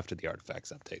came up after the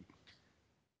artifacts update.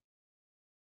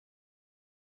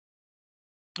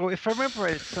 Well, if I remember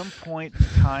right, at some point in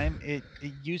time, it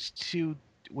used to,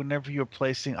 whenever you were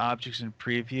placing objects in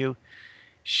preview,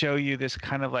 show you this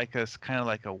kind of like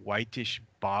a whitish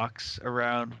box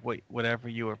around whatever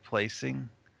you were placing.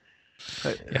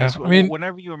 Yeah, I mean,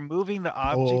 whenever you were moving the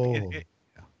object,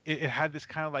 it had this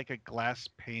kind of like a glass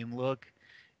pane look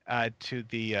to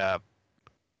the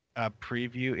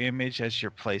preview image as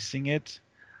you're placing it,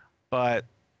 but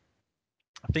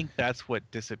I think that's what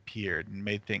disappeared and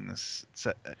made things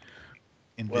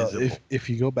invisible. Well, if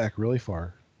you go back really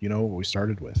far, you know what we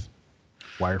started with?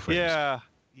 Wireframes.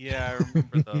 Yeah, I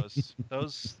remember those.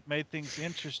 Those made things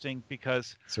interesting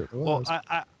because, well,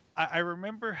 I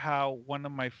remember how one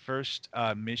of my first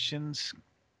missions.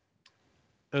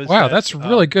 Wow, that's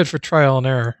really good for trial and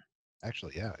error.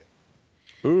 Actually, yeah.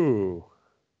 Ooh.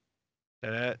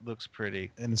 That looks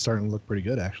pretty. And it's starting to look pretty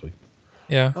good, actually.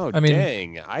 Yeah. Oh, I mean,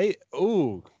 dang. I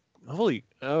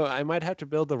might have to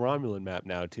build the Romulan map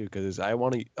now, too, because I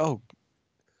want to... Oh.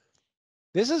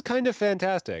 This is kind of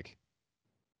fantastic.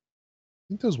 I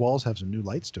think those walls have some new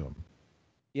lights to them.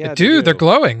 Yeah, dude, they're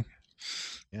glowing.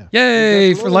 Yeah.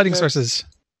 Yay for lighting sources.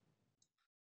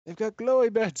 They've got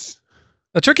glowy bits.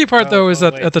 The tricky part, though, is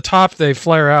that at the top they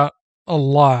flare out a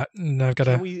lot, and I've got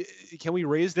to. Can we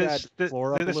raise that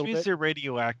floor up a little bit? This means they're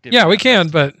radioactive. Yeah, we can,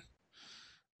 but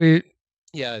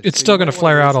it's still going to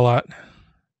flare out a lot.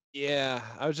 Yeah,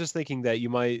 I was just thinking that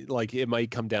it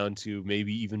might come down to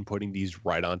maybe even putting these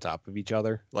right on top of each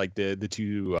other, like the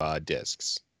two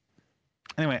discs.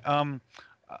 Anyway,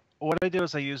 what I did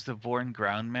was I used the Vorn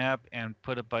ground map and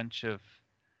put a bunch of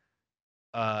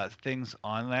things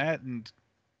on that, and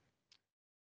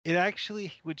it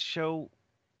actually would show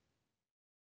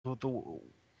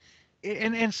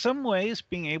in some ways,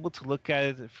 being able to look at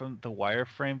it from the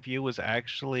wireframe view was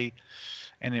actually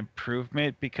an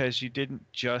improvement because you didn't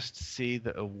just see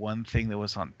the one thing that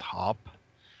was on top.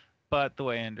 But the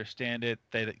way I understand it,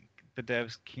 the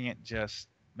devs can't just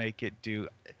make it do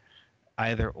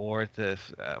either or at the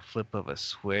flip of a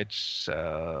switch,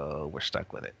 so we're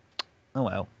stuck with it. Oh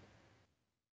well.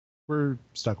 We're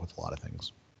stuck with a lot of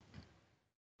things,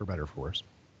 for better or for worse.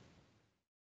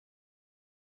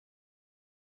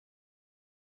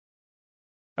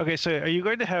 Okay, so are you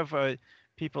going to have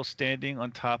people standing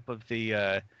on top of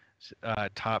the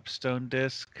top stone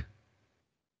disc?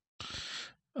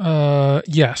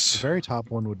 Yes. The very top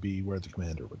one would be where the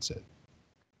commander would sit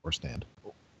or stand.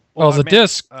 Well, the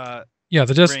disc. Yeah,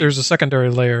 the disc. There's a secondary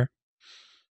layer.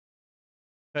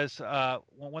 Because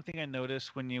one thing I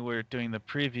noticed when you were doing the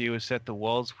preview is that the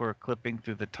walls were clipping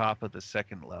through the top of the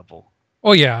second level.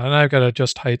 Oh yeah, and I've got to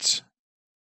adjust heights.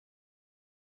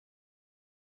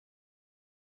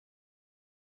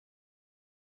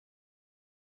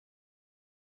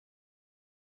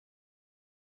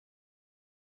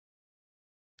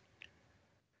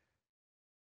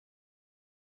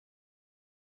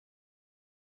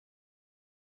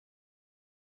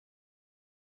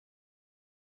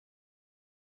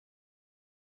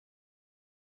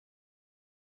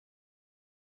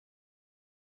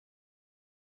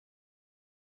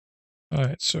 All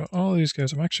right, so all these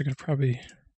guys, I'm actually going to probably...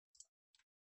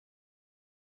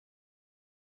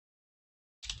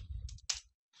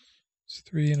 It's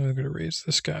 3, and I'm going to raise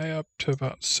this guy up to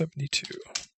about 72.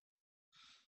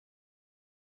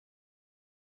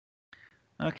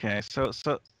 Okay, so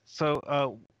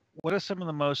what are some of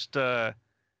the most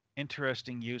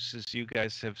interesting uses you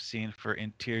guys have seen for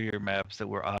interior maps that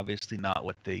were obviously not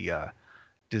what the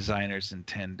designers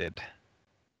intended?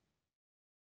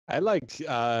 I liked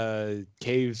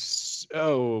Caves.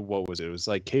 Oh, what was it? It was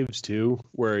like Caves 2,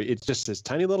 where it's just this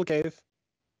tiny little cave,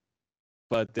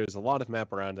 but there's a lot of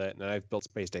map around it, and I've built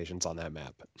space stations on that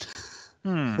map.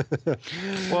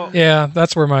 Well, yeah,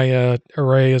 that's where my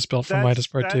array is built from Midas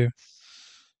Part 2.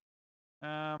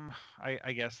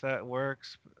 I guess that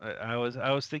works. I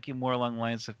was thinking more along the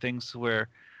lines of things where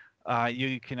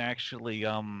you can actually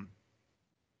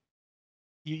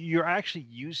you're actually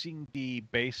using the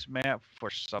base map for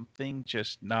something,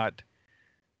 just not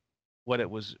what it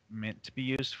was meant to be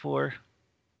used for.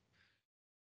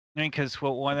 I mean, because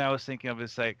one I was thinking of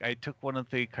is like I took one of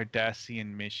the Cardassian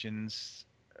missions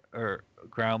or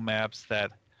ground maps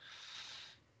that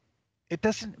it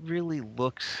doesn't really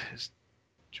look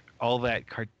all that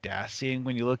Cardassian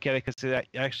when you look at it, because it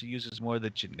actually uses more of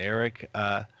the generic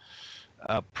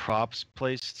props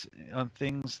placed on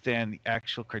things than the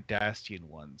actual Cardassian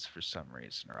ones for some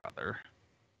reason or other.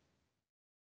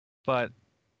 But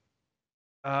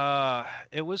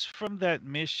it was from that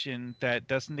mission that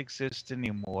doesn't exist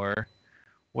anymore,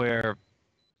 where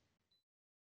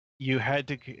you had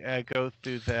to go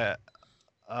through that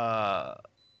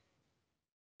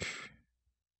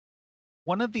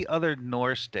one of the other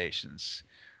Nor stations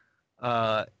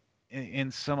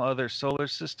in some other solar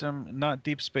system, not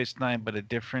Deep Space Nine, but a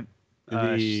different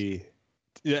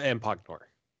Empok Nor.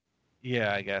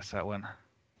 Yeah, I guess that one.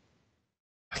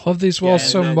 I love these walls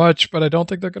so much, but I don't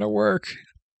think they're gonna work.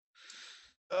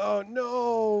 Oh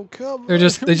no! Come on! They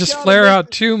just flare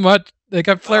out too much. They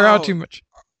got flare out too much.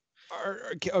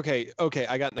 Okay.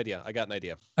 I got an idea. I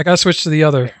gotta switch to the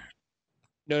other.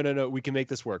 Okay. No. We can make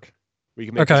this work.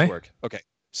 This work. Okay.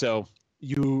 So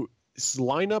you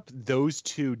line up those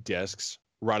two discs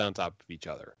right on top of each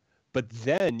other, but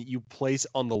then you place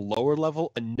on the lower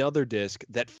level another disc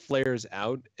that flares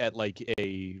out at like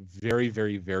a very,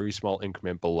 very, very small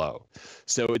increment below.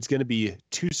 So it's going to be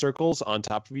two circles on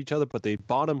top of each other, but the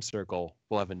bottom circle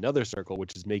will have another circle,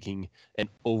 which is making an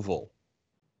oval.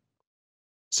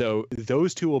 So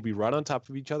those two will be right on top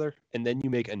of each other, and then you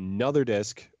make another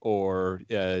disc, or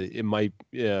it might,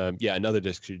 another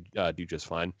disc should do just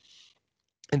fine.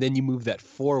 And then you move that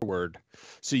forward,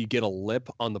 so you get a lip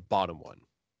on the bottom one.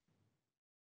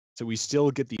 So we still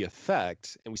get the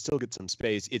effect, and we still get some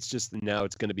space. It's just now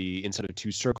it's going to be, instead of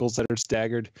two circles that are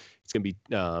staggered, it's going to be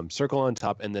circle on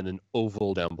top and then an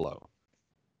oval down below.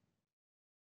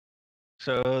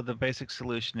 So the basic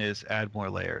solution is add more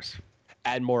layers.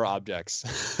 Add more objects.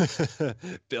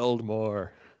 Build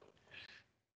more.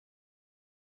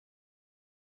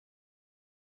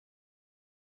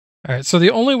 All right, so the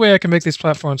only way I can make these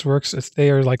platforms work is if they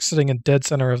are like sitting in dead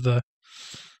center of the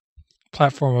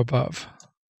platform above.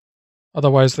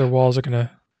 Otherwise, their walls are going to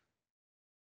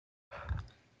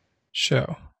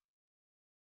show.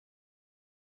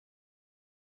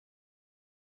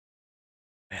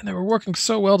 Man, they were working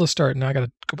so well to start, and now I got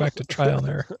to go back to trial and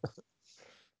error.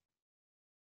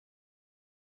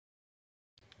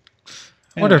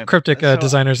 I wonder if cryptic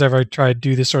designers ever tried to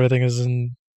do this sort of thing,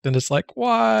 and then it's like,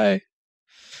 why?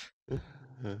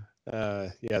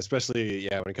 Especially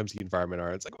when it comes to environment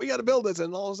art, it's like we got to build this,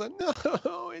 and all of a sudden,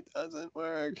 no, it doesn't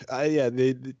work.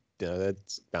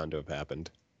 That's bound to have happened.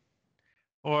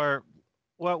 Or,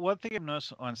 well, one thing I've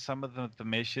noticed on some of the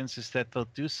missions is that they'll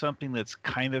do something that's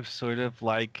kind of sort of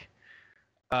like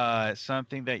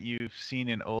something that you've seen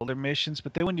in older missions,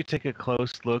 but then when you take a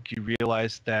close look, you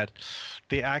realize that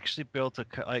they actually built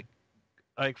like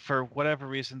for whatever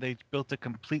reason, they built a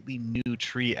completely new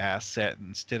tree asset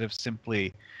instead of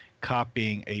simply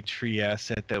copying a tree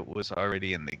asset that was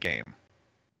already in the game.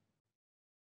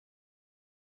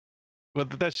 Well,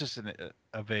 that's just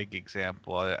a vague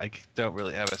example. I don't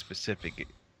really have a specific.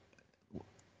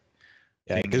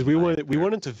 Yeah, because we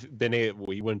wouldn't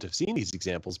have seen these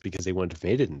examples because they wouldn't have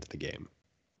made it into the game.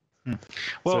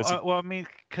 Well, I mean,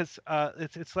 because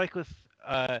it's like with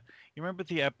you remember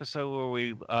the episode where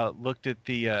we looked at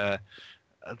the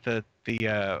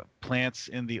plants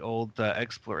in the old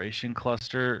exploration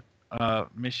cluster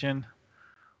mission?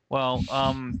 Well,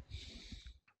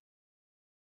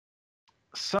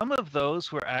 some of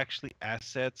those were actually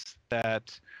assets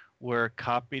that were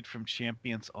copied from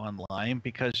Champions Online,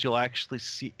 because you'll actually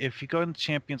see, if you go into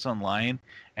Champions Online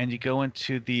and you go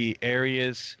into the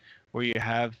areas where you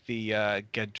have the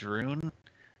Gadroon,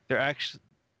 they're actually,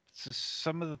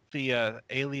 some of the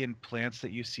alien plants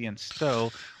that you see in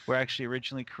Stowe were actually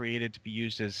originally created to be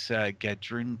used as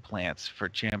Gadroon plants for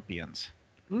Champions.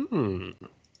 Hmm.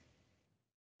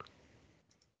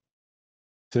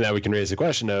 So now we can raise the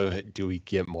question of, do we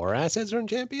get more assets from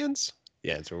Champions?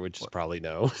 The answer, which is probably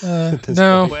no.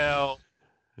 No. Well,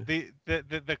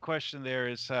 the question there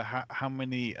is how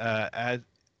many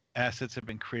assets have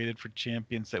been created for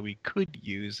Champions that we could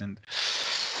use, and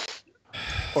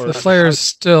the flare is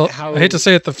still. I hate to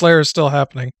say it, the flare is still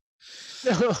happening.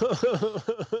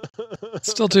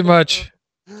 Still too much.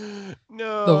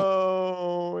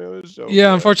 No, it was so.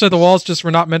 Yeah, unfortunately, the walls just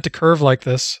were not meant to curve like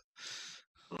this.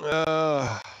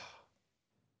 I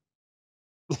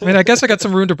mean, I guess I got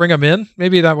some room to bring them in.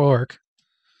 Maybe that will work.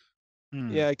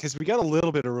 Yeah, because we got a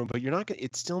little bit of room, but you're not.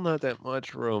 It's still not that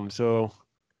much room. So,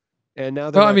 and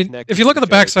now. Well, I mean, if you look at the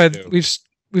backside,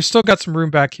 we've still got some room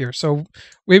back here. So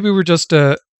maybe we're just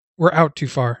we're out too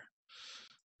far.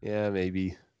 Yeah,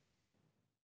 maybe.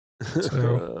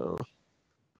 So.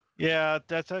 Yeah,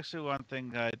 that's actually one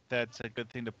thing that's a good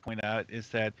thing to point out, is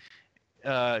that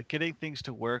getting things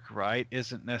to work right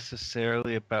isn't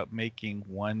necessarily about making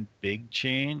one big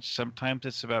change. Sometimes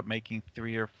it's about making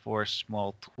 3 or 4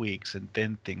 small tweaks, and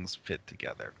then things fit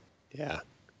together. Yeah.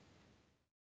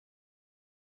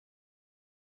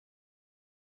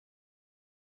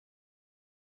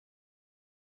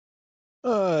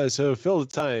 So fill the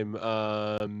time.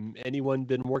 Anyone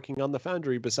been working on the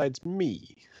Foundry besides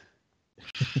me?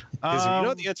 Because you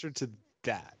know the answer to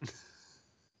that.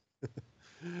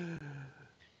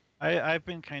 I've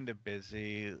been kind of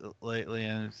busy lately,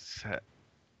 and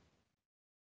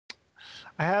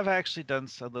I have actually done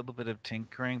a little bit of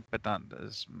tinkering, but not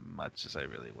as much as I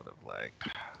really would have liked.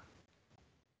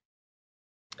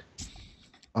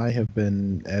 I have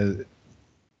been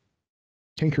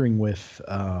tinkering with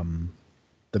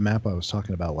the map I was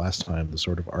talking about last time, the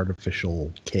sort of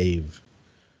artificial cave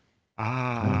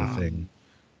kind of a thing,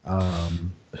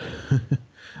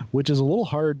 which is a little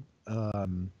hard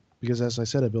because, as I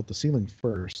said, I built the ceiling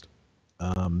first.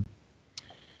 The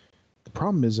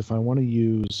problem is, if I want to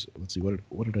use, let's see,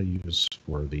 what did I use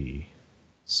for the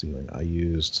ceiling? I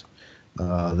used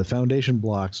the foundation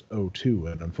blocks 02,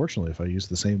 and unfortunately, if I use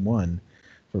the same one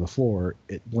for the floor,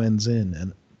 it blends in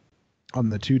and on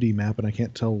the 2D map, and I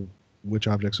can't tell which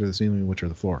objects are the ceiling and which are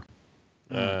the floor.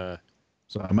 So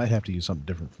I might have to use something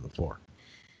different for the floor.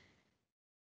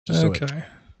 Just so it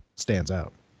stands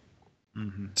out.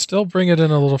 Mm-hmm. Still bring it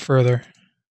in a little further.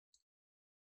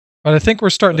 But I think we're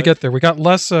starting to get there. We got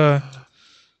less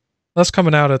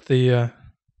coming out at the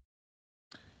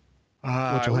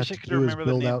what you'll have to do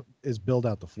is build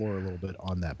out the floor a little bit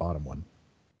on that bottom one.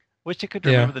 Wish I could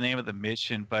remember the name of the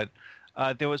mission, but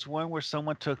there was one where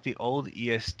someone took the old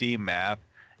ESD map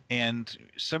and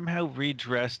somehow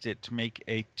redressed it to make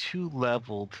a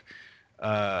 2-leveled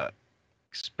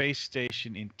space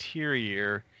station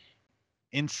interior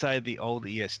inside the old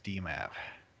ESD map.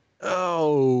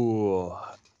 Oh,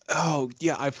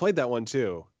 yeah, I played that one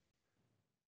too.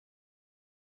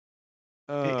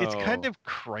 It's kind of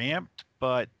cramped,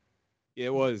 but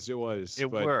it works.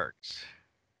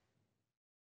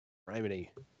 Criminy.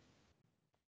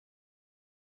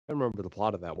 I remember the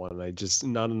plot of that one, and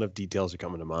not enough details are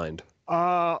coming to mind.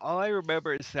 All I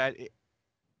remember is that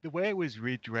the way it was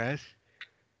redressed,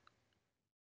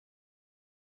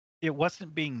 it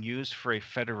wasn't being used for a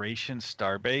Federation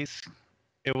starbase.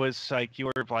 It was like you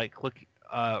were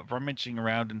rummaging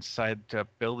around inside a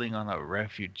building on a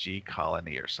refugee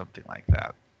colony or something like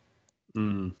that.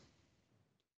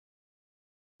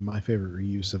 My favorite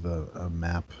reuse of a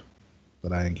map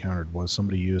that I encountered was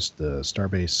somebody used the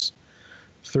Starbase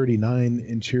 39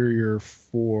 interior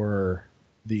for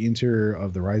the interior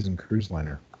of the Rising cruise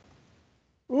liner.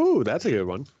 Ooh, that's a good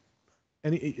one.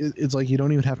 And it's like you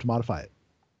don't even have to modify it.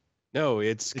 No,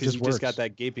 it's because you just got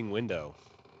that gaping window.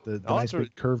 The nice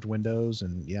big curved windows,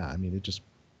 and yeah, I mean, it works.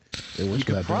 You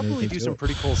could probably do some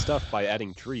pretty cool stuff by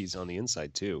adding trees on the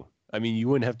inside too. I mean, you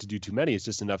wouldn't have to do too many. It's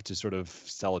just enough to sort of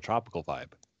sell a tropical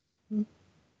vibe.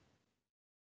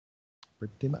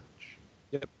 Pretty much.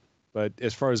 Yep. But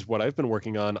as far as what I've been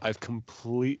working on, I've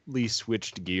completely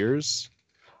switched gears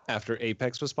after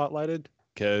Apex was spotlighted,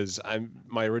 because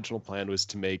my original plan was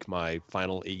to make my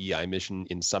final AEI mission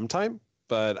in some time,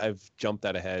 but I've jumped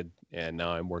that ahead, and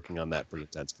now I'm working on that pretty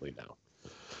intensively now.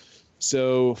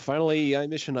 So final AEI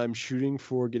mission, I'm shooting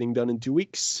for getting done in 2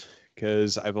 weeks,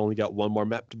 because I've only got one more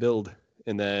map to build,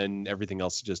 and then everything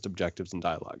else is just objectives and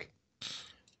dialogue.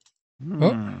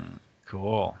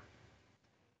 Cool.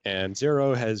 And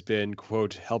Zero has been,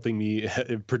 quote, helping me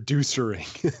producering.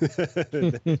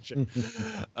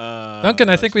 Duncan,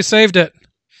 I think we saved it.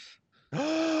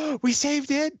 We saved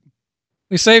it.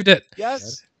 We saved it.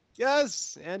 Yes.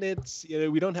 Yes. And it's,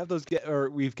 we don't have those, or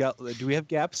we've got, do we have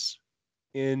gaps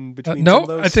in between? No, some of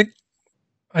those?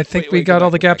 I think we got all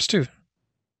the gaps too.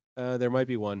 There might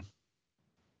be one.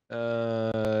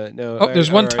 No. Oh,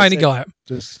 there's one tiny gap.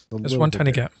 There's one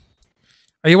tiny gap.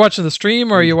 Are you watching the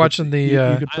stream or are you watching the...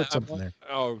 You could put something there.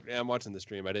 Oh, yeah, I'm watching the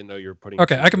stream. I didn't know you were putting...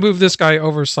 Okay, I can move this guy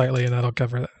over slightly and that'll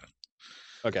cover that.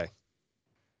 Okay.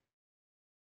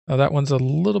 Oh, that one's a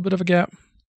little bit of a gap.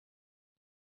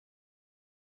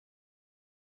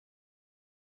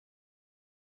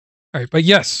 All right, but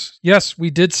yes, we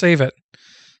did save it.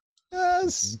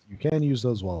 Yes. You can use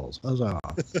those walls.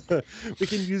 We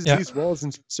can use these walls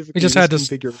and specifically. We just had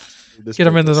to get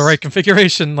them into the right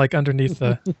configuration, like underneath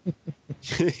the.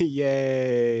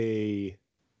 Yay!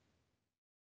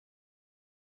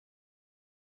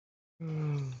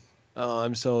 Oh,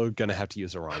 I'm still gonna have to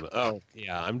use a ROM. Oh,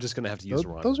 yeah, I'm just gonna have to use a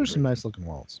ROM. Those are some nice looking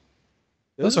walls.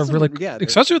 Those are really,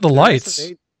 especially with the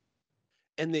lights.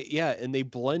 And they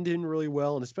blend in really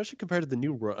well, and especially compared to the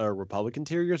new Republic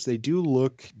interiors, they do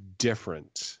look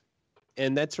different.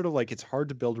 And that's sort of like, it's hard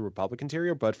to build a Republic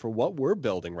interior, but for what we're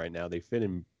building right now, they fit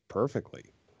in perfectly.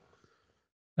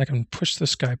 I can push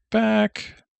this guy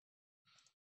back.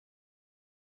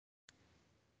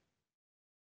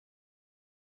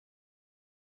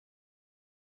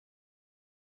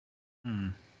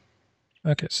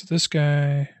 Okay, so this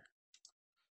guy.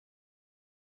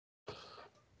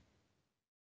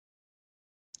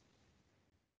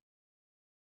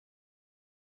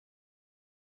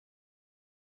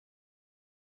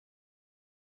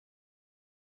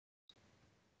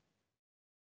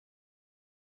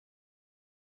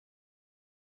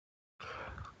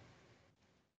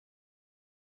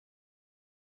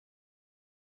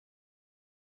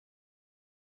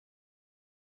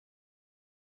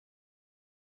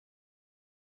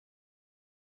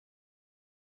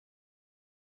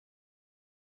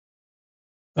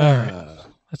 All right,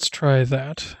 let's try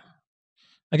that.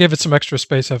 I gave it some extra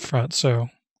space up front, so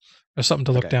there's something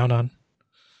to look down on.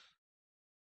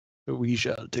 We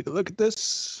shall take a look at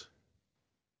this.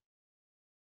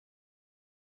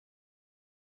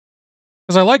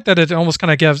 Because I like that it almost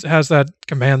kind of has that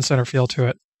command center feel to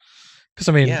it. Because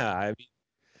I mean, yeah,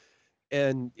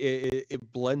 and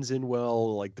it blends in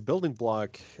well. Like the building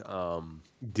block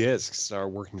discs are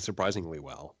working surprisingly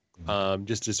well.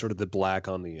 Just as sort of the black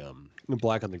on the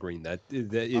green, that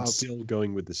it's still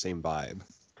going with the same vibe.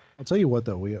 I'll tell you what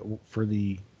though, for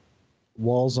the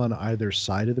walls on either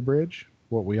side of the bridge,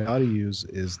 what we ought to use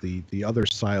is the other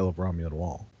style of Romulan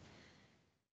wall.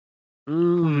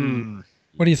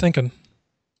 What are you thinking?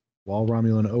 Wall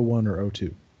Romulan 01 or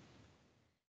 02.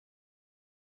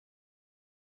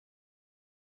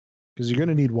 Because you're going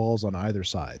to need walls on either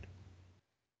side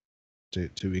to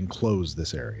enclose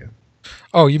this area.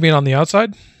 Oh, you mean on the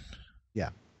outside? Yeah,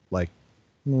 like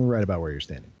right about where you're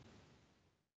standing.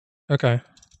 Okay.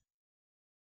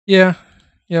 Yeah,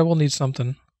 we'll need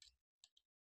something.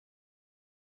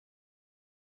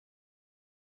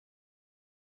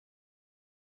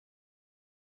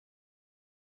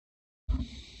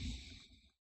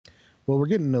 Well, we're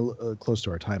getting close to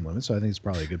our time limit, so I think it's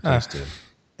probably a good place to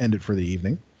end it for the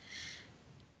evening.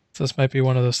 So this might be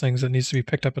one of those things that needs to be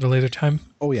picked up at a later time.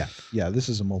 Oh yeah, this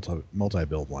is a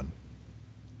multi-build one.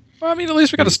 Well, I mean, at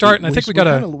least we got to start, and I think we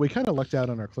got to. We kind of lucked out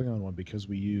on our Klingon one because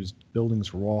we used buildings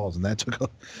for walls, and that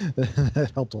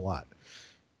that helped a lot.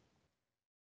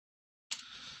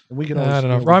 And we can. I don't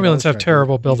know. Romulans have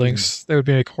terrible buildings. They would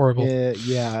be horrible.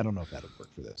 Yeah, I don't know if that would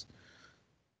work for this.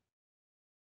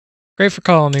 Great for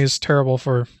colonies, terrible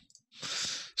for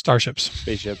starships.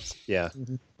 Spaceships, yeah.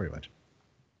 Pretty much.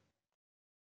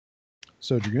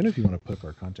 So, Drogyn, if you want to put up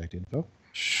our contact info.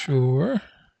 Sure.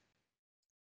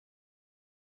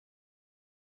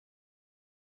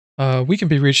 We can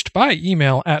be reached by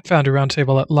email at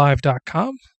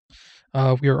foundryroundtable@live.com.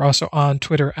 We are also on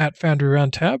Twitter at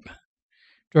foundryroundtab.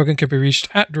 Drogyn can be reached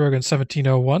at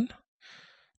Drogyn1701.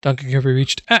 Duncan can be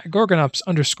reached at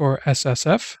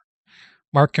Gorgonops_SSF.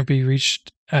 Mark can be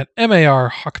reached at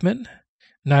Markhawkman.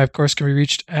 And I, of course, can be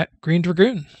reached at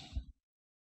Greendragoon.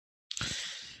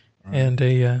 And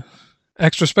a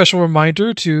extra special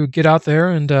reminder to get out there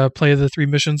and play the 3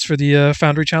 missions for the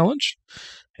Foundry Challenge.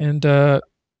 And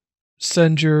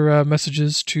send your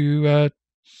messages to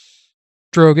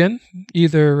Drogyn,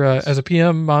 either as a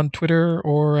PM on Twitter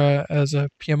or as a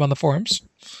PM on the forums.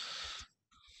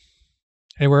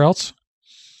 Anywhere else?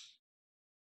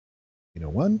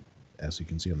 One, as you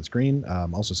can see on the screen.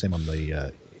 Also, same on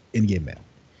the in-game mail.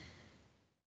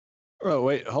 Oh,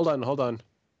 wait, hold on.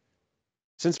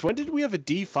 Since when did we have a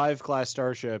D5 class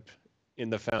starship in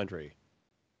the Foundry?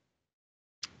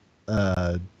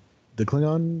 The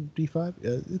Klingon D5.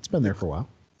 It's been there for a while.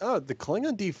 Oh, the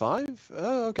Klingon D5.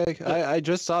 Oh, okay. I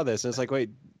just saw this, and it's like,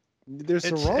 wait, there's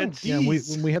the wrong Ds.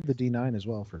 Yeah, we had the D9 as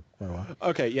well for quite a while.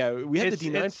 Okay, yeah, we had the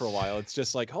D9 for a while. It's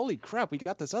just like, holy crap, we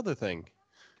got this other thing.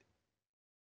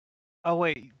 Oh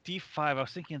wait, D5. I was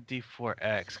thinking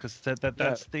D4X because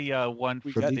that's the one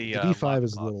for the D5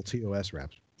 is the little TOS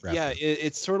wrap. Yeah,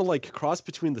 it's sort of like cross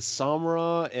between the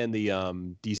Samra and the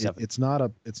D7. It's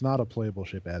not a playable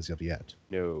ship as of yet.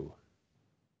 No.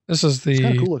 This is the. It's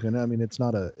kind of cool looking. I mean, it's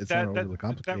not overly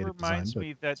complicated that reminds design,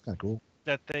 me but it's kind of cool.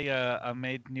 That they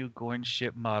made new Gorn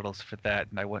ship models for that,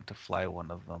 and I went to fly one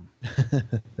of them.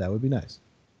 That would be nice.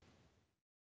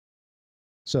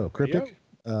 So, Cryptic,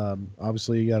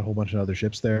 obviously you got a whole bunch of other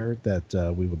ships there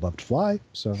that we would love to fly.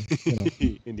 So,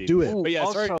 Indeed. Do it. But yeah,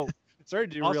 Also, sorry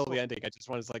to derail the ending. I just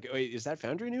wanted to wait, is that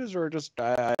Foundry news or just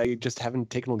I just haven't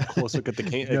taken a close look at the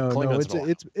Klingons? No,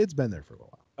 it's been there for a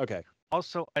while. Okay.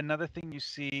 Also, another thing you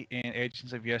see in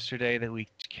Agents of Yesterday that we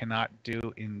cannot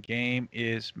do in game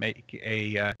is make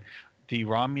the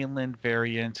Romulan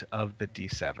variant of the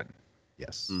D7.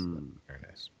 Yes, very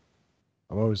nice.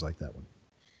 I've always liked that one.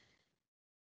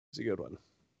 It's a good one.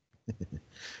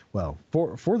 Well,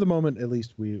 for the moment, at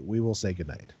least, we will say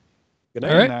goodnight. Good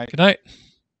night. All right. Good night.